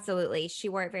 absolutely. She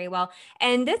wore it very well.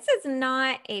 And this is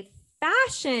not a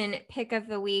fashion pick of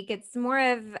the week. It's more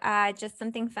of just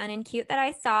something fun and cute that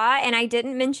I saw. And I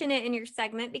didn't mention it in your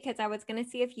segment because I was going to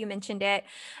see if you mentioned it.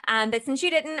 But since you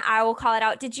didn't, I will call it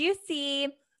out. Did you see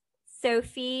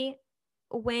Sophie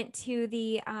went to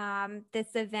the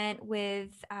this event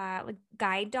with like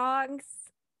guide dogs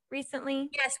recently?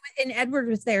 Yes, and Edward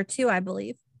was there too, I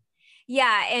believe.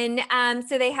 Yeah, and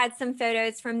so they had some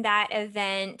photos from that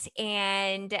event,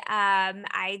 and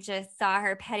I just saw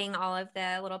her petting all of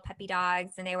the little puppy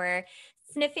dogs, and they were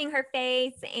sniffing her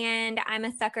face. And I'm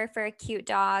a sucker for a cute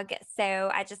dog,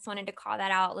 so I just wanted to call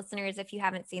that out, listeners. If you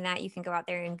haven't seen that, you can go out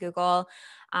there and Google.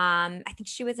 I think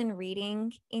she was in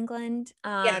Reading, England,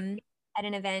 Yeah, at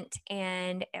an event,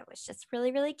 and it was just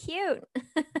really, really cute.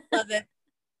 love it.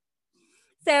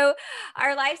 So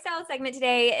our lifestyle segment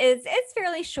today is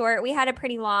fairly short. We had a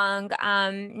pretty long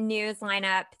news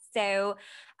lineup. So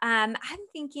I'm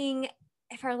thinking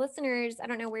if our listeners, I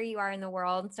don't know where you are in the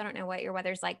world, so I don't know what your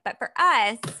weather's like, but for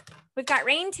us, we've got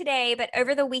rain today, but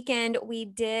over the weekend we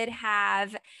did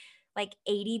have like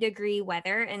 80-degree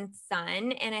weather and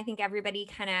sun. And I think everybody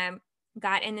kind of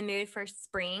got in the mood for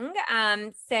spring.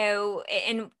 So,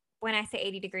 and when I say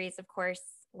 80 degrees, of course,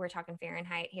 we're talking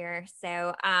Fahrenheit here.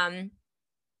 So,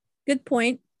 Good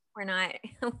point. we're not,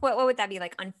 what would that be,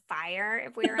 like on fire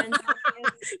if we were in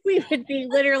Celsius? We would be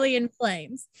literally in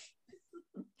flames.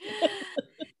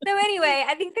 So anyway,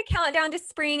 I think the countdown to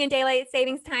spring and daylight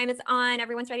savings time is on.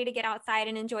 Everyone's ready to get outside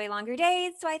and enjoy longer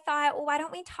days. So I thought, well, why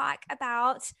don't we talk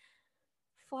about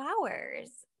flowers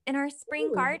in our spring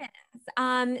Ooh. gardens?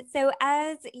 So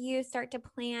as you start to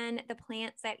plan the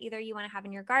plants that either you want to have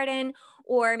in your garden,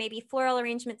 or maybe floral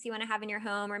arrangements you want to have in your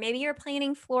home, or maybe you're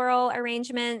planning floral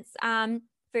arrangements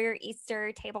for your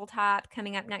Easter tabletop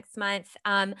coming up next month,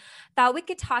 thought we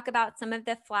could talk about some of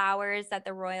the flowers that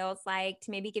the Royals like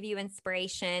to maybe give you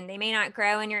inspiration. They may not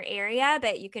grow in your area,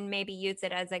 but you can maybe use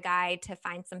it as a guide to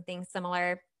find something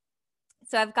similar.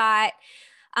 So I've got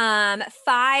 5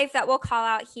 that we'll call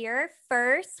out here.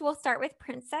 First, we'll start with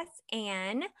Princess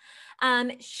Anne.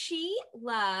 She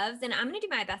loves, and I'm going to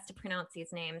do my best to pronounce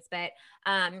these names, but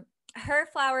her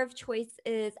flower of choice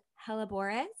is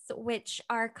Helleborus, which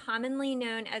are commonly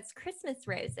known as Christmas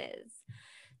roses.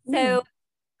 So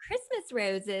Christmas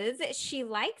roses, she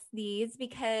likes these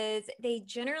because they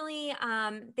generally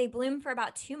they bloom for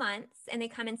about 2 months, and they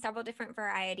come in several different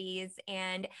varieties.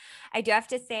 And I do have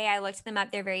to say, I looked them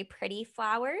up. They're very pretty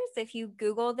flowers. If you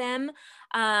Google them,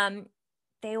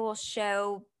 they will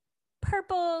show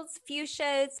purples,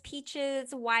 fuchsias,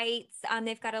 peaches, whites.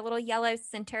 They've got a little yellow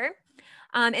center.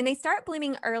 And they start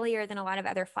blooming earlier than a lot of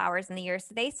other flowers in the year.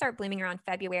 So they start blooming around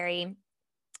February.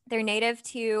 They're native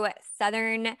to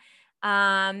southern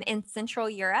and Central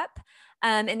Europe.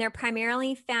 And they're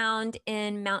primarily found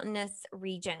in mountainous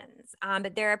regions.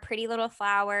 But they're a pretty little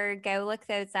flower. Go look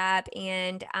those up.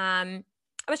 And I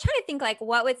was trying to think, like,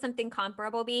 what would something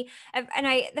comparable be? And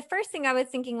the first thing I was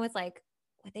thinking was, like,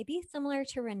 would they be similar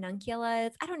to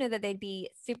ranunculus? I don't know that they'd be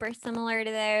super similar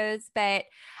to those, but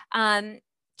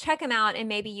check them out, and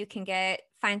maybe you can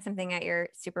find something at your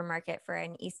supermarket for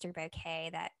an Easter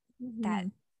bouquet that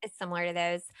is similar to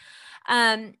those.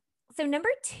 So number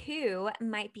 2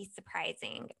 might be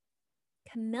surprising.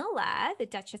 Camilla, the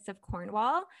Duchess of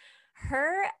Cornwall,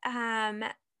 her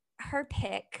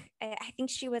pick, I think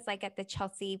she was like at the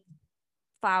Chelsea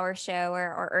flower show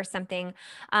or something.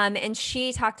 And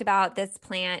she talked about this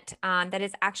plant that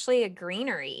is actually a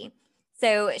greenery.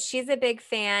 So she's a big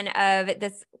fan of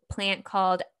this plant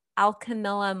called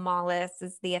Alchemilla mollis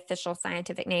is the official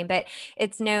scientific name, but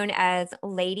it's known as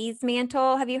lady's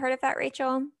mantle. Have you heard of that,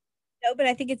 Rachel? No, but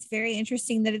I think it's very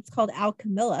interesting that it's called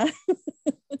Alchemilla.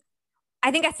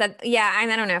 I think I said, yeah, I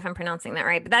don't know if I'm pronouncing that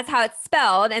right, but that's how it's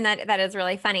spelled. And that is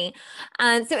really funny.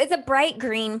 So it's a bright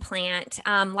green plant,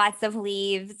 lots of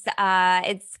leaves.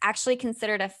 It's actually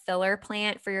considered a filler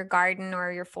plant for your garden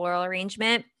or your floral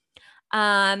arrangement.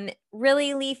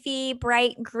 Really leafy,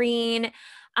 bright green.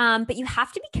 But you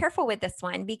have to be careful with this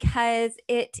one because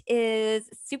it is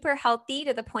super healthy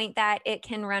to the point that it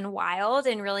can run wild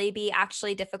and really be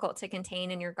actually difficult to contain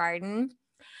in your garden.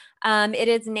 It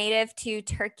is native to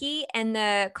Turkey and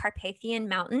the Carpathian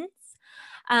Mountains.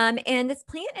 And this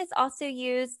plant is also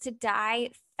used to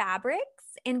dye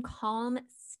fabrics and calm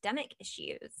stomach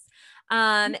issues.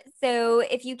 So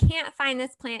if you can't find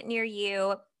this plant near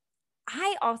you,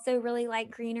 I also really like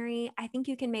greenery. I think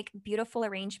you can make beautiful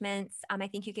arrangements. I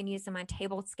think you can use them on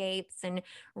tablescapes and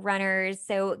runners.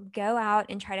 So go out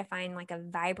and try to find like a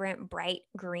vibrant, bright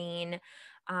green.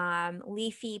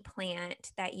 leafy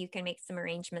plant that you can make some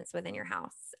arrangements with in your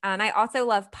house. I also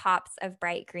love pops of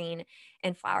bright green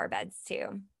in flower beds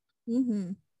too.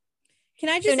 Mm-hmm. Can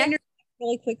I So just next, interrupt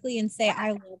really quickly and say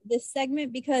I love this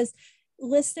segment because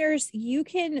listeners, you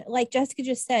can, like Jessica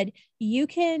just said, you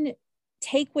can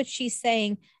take what she's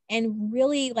saying and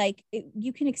really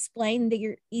you can explain that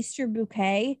your Easter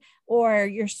bouquet or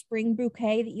your spring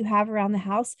bouquet that you have around the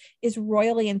house is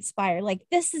royally inspired. Like,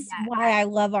 this is why I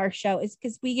love our show, is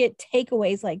because we get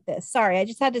takeaways like this. Sorry, I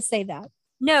just had to say that.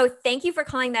 no, thank you for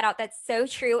calling that out. That's so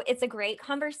true. It's a great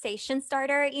conversation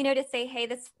starter, to say, hey,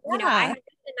 this, I have this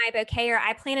in my bouquet, or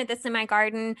I planted this in my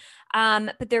garden.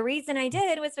 But the reason I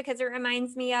did was because it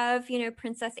reminds me of,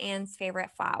 Princess Anne's favorite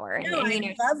flower. No,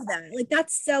 I love that. Like,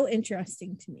 that's so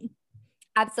interesting to me.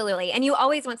 Absolutely. And you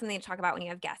always want something to talk about when you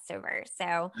have guests over.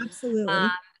 So absolutely.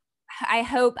 I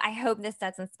hope this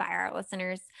does inspire our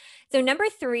listeners. So number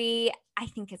 3, I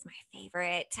think, is my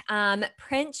favorite.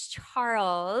 Prince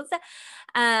Charles.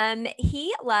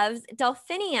 He loves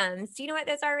delphiniums. Do you know what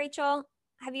those are, Rachel?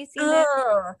 Have you seen them?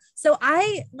 So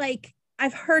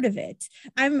I've heard of it.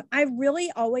 I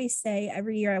really always say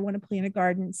every year I want to plant a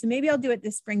garden. So maybe I'll do it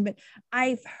this spring, but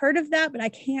I've heard of that, but I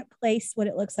can't place what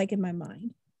it looks like in my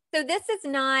mind. So this is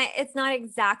it's not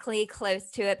exactly close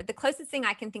to it, but the closest thing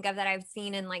I can think of that I've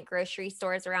seen in like grocery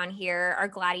stores around here are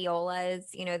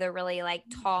gladiolas. They're really like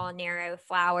tall, narrow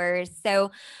flowers.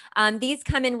 So these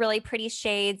come in really pretty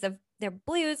shades of they're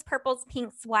blues, purples,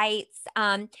 pinks, whites.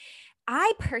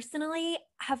 I personally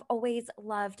have always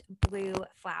loved blue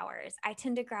flowers. I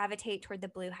tend to gravitate toward the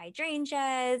blue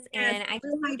hydrangeas, and I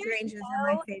blue hydrangeas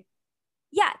are my favorite.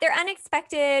 Yeah, they're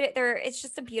unexpected. It's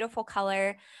just a beautiful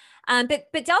color.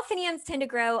 But delphiniums tend to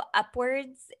grow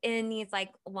upwards in these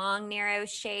like long, narrow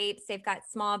shapes. They've got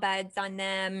small buds on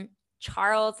them.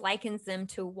 Charles likens them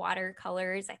to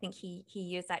watercolors. I think he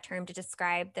used that term to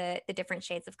describe the different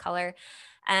shades of color.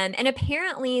 And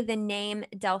apparently the name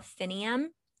delphinium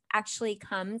actually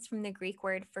comes from the Greek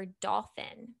word for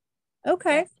dolphin.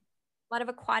 Okay. So a lot of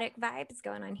aquatic vibes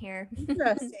going on here.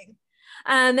 Interesting.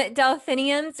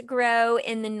 Delphiniums grow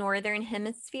in the northern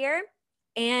hemisphere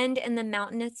and in the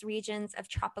mountainous regions of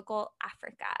tropical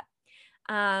Africa.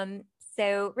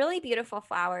 So really beautiful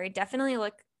flower. Definitely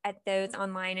look at those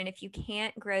online. And if you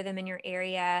can't grow them in your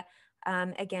area,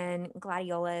 again,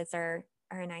 gladiolas are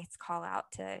a nice call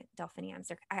out to delphiniums.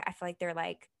 I feel like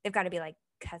they've got to be like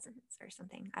cousins or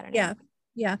something. I don't know.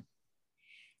 Yeah.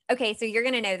 Okay, so you're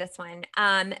going to know this one.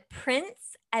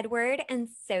 Prince Edward and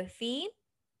Sophie.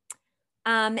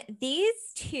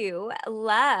 These two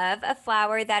love a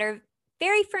flower that are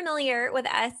very familiar with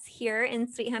us here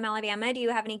in Sweet Home, Alabama. Do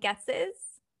you have any guesses?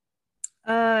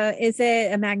 Is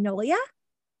it a magnolia?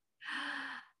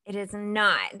 It is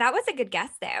not. That was a good guess,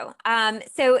 though.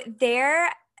 So their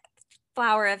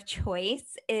flower of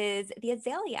choice is the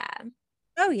azalea.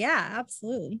 Oh yeah,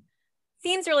 absolutely.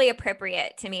 Seems really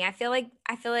appropriate to me. I feel like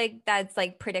that's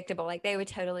like predictable. Like they would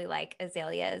totally like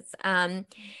azaleas. And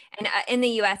in the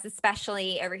U.S.,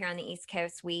 especially over here on the East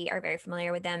Coast, we are very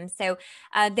familiar with them. So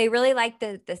they really like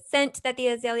the scent that the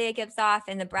azalea gives off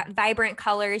and the vibrant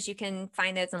colors. You can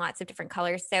find those in lots of different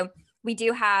colors. So we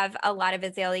do have a lot of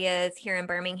azaleas here in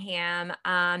Birmingham.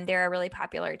 They're a really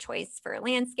popular choice for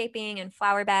landscaping and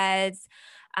flower beds.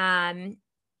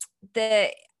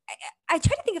 I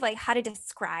try to think of like how to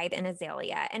describe an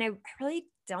azalea, and I really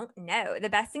don't know. The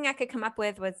best thing I could come up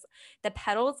with was the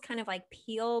petals kind of like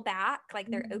peel back, like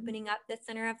they're opening up the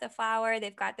center of the flower.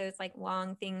 They've got those like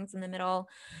long things in the middle,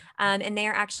 and they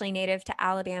are actually native to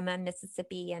Alabama,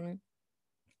 Mississippi, and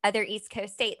other East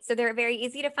Coast states. So they're very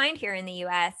easy to find here in the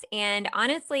U.S. And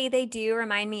honestly, they do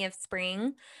remind me of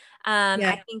spring.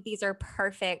 I think these are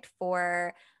perfect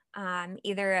for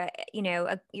either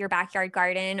your backyard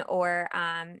garden, or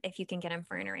if you can get them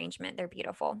for an arrangement. They're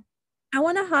beautiful. I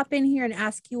want to hop in here and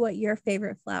ask you what your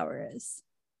favorite flower is.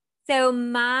 So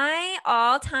my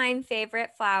all-time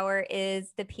favorite flower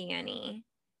is the peony.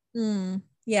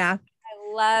 Yeah.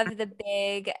 I love the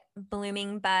big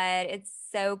blooming bud. It's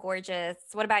so gorgeous.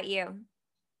 What about you?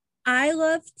 I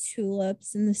love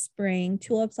tulips in the spring.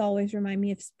 Tulips always remind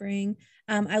me of spring.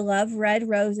 I love red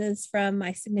roses from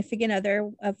my significant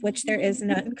other, of which there is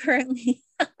none currently.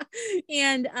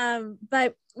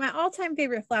 But my all-time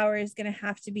favorite flower is going to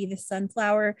have to be the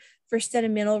sunflower for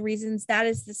sentimental reasons. That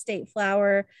is the state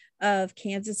flower of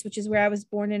Kansas, which is where I was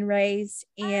born and raised.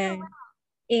 And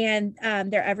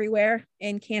they're everywhere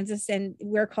in Kansas, and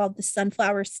we're called the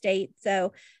Sunflower State.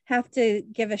 So have to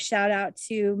give a shout out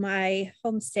to my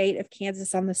home state of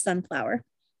Kansas on the sunflower.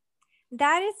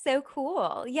 That is so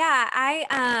cool. Yeah,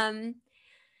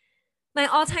 My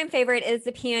all-time favorite is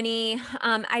the peony.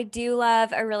 I do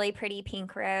love a really pretty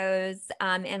pink rose.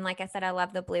 And like I said, I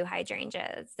love the blue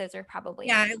hydrangeas. Those are probably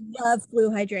Yeah, my I love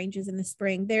blue hydrangeas in the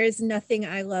spring. There is nothing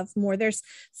I love more.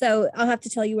 So I'll have to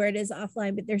tell you where it is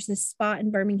offline, but there's this spot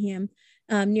in Birmingham,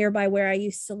 nearby where I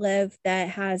used to live,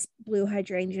 that has blue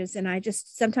hydrangeas. And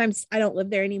sometimes I don't live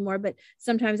there anymore, but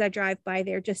sometimes I drive by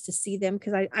there just to see them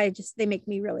because they make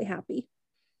me really happy.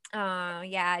 Oh,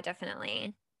 yeah,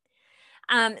 definitely.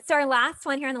 So our last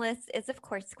one here on the list is, of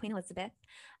course, Queen Elizabeth.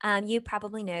 You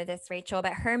probably know this, Rachel,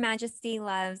 but Her Majesty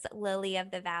loves Lily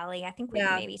of the Valley. I think we've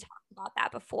Yeah. maybe talked about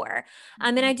that before.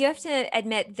 And I do have to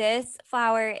admit, this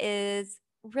flower is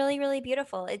really, really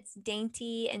beautiful. It's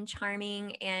dainty and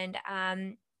charming, and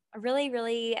a really,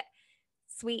 really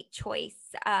sweet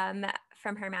choice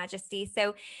from Her Majesty.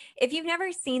 So if you've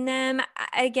never seen them,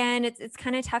 again, it's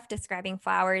kind of tough describing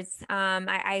flowers.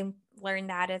 I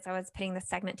learned that as I was putting this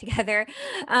segment together.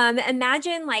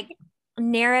 Imagine like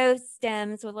narrow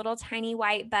stems with little tiny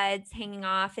white buds hanging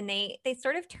off, and they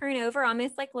sort of turn over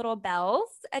almost like little bells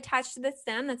attached to the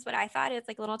stem. That's what I thought. It's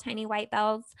like little tiny white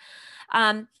bells.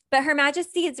 But Her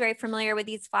Majesty is very familiar with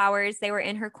these flowers. They were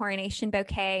in her coronation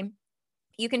bouquet.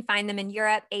 You can find them in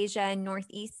Europe, Asia, and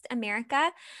Northeast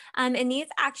America. And these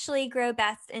actually grow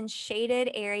best in shaded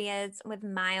areas with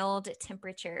mild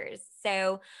temperatures.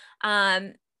 So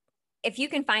if you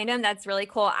can find them, that's really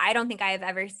cool. I don't think I have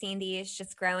ever seen these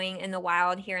just growing in the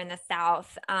wild here in the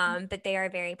South, but they are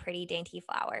very pretty, dainty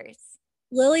flowers.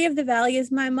 Lily of the Valley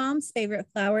is my mom's favorite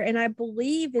flower, and I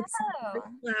believe it's the Oh.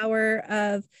 flower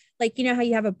of, like, you know how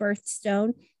you have a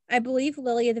birthstone? I believe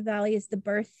Lily of the Valley is the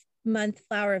birth month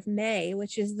flower of May,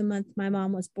 which is the month my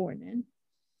mom was born in.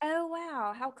 Oh,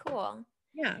 wow. How cool.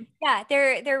 Yeah. Yeah,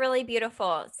 they're really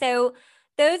beautiful. So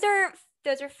those are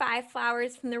 5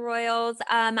 flowers from the royals.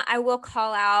 I will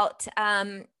call out.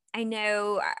 I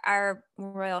know our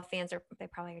royal fans they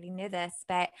probably already know this,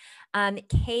 but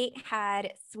Kate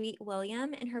had Sweet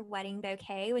William in her wedding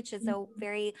bouquet, which is a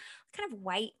very kind of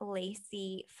white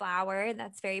lacy flower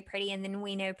that's very pretty. And then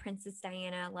we know Princess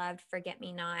Diana loved Forget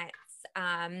Me Nots.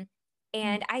 And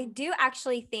I do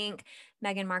actually think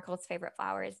Meghan Markle's favorite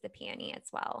flower is the peony as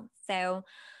well. So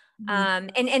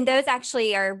and those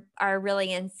actually are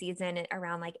really in season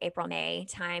around like April, May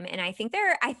time. And I think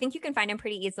you can find them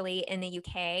pretty easily in the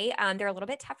UK. They're a little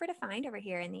bit tougher to find over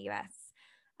here in the US.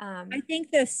 I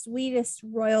think the sweetest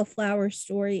royal flower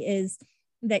story is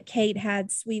that Kate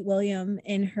had Sweet William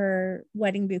in her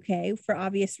wedding bouquet for I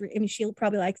mean, she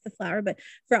probably likes the flower, but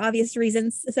for obvious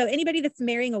reasons. So anybody that's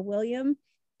marrying a William,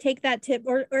 take that tip,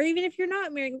 or even if you're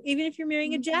not marrying, even if you're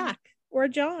marrying a Jack or a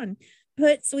John,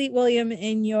 put Sweet William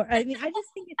in your. I mean, I just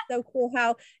think it's so cool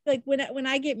how, like, when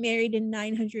I get married in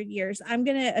 900 years, I'm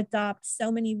gonna adopt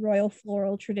so many royal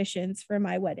floral traditions for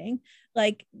my wedding.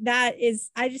 Like, I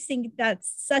just think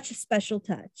that's such a special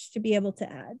touch to be able to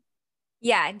add.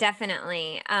 Yeah,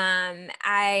 definitely.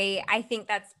 I think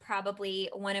that's probably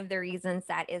one of the reasons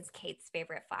that is Kate's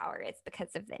favorite flower is because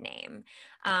of the name,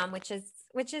 which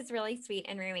is really sweet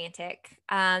and romantic.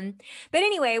 But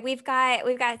anyway, we've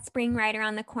got spring right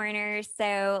around the corner.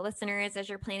 So listeners, as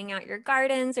you're planning out your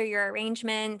gardens or your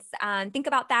arrangements, think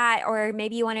about that. Or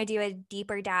maybe you want to do a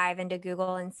deeper dive into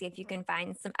Google and see if you can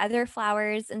find some other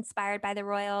flowers inspired by the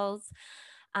royals.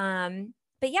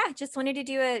 But yeah, just wanted to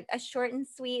do a short and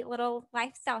sweet little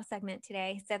lifestyle segment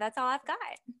today. So that's all I've got.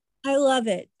 I love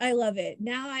it. I love it.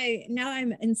 Now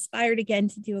I'm inspired again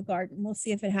to do a garden. We'll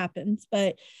see if it happens,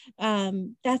 but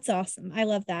that's awesome. I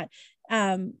love that.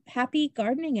 Happy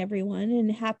gardening, everyone,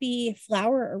 and happy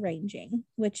flower arranging,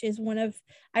 which is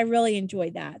I really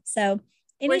enjoyed that. So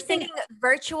we're sending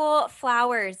virtual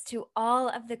flowers to all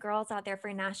of the girls out there for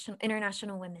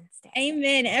International Women's Day.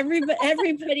 Amen.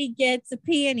 Everybody gets a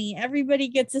peony. Everybody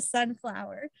gets a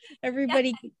sunflower.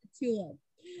 Everybody gets a tulip.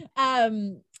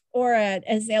 Or an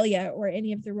azalea, or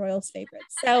any of the royals'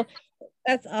 favorites. So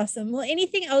that's awesome. Well,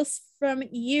 anything else from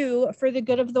you for the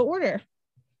good of the order?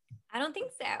 I don't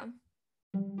think so.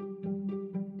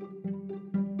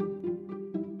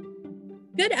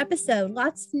 Good episode.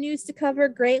 Lots of news to cover.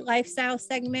 Great lifestyle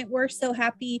segment. We're so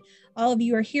happy all of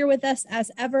you are here with us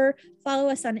as ever. Follow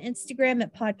us on Instagram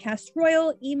at Podcast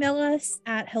Royal. Email us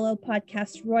at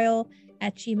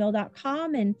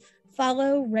hellopodcastroyal@gmail.com and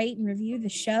follow, rate, and review the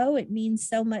show. It means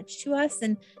so much to us.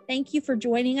 And thank you for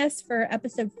joining us for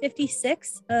episode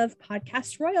 56 of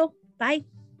Podcast Royal. Bye.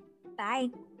 Bye.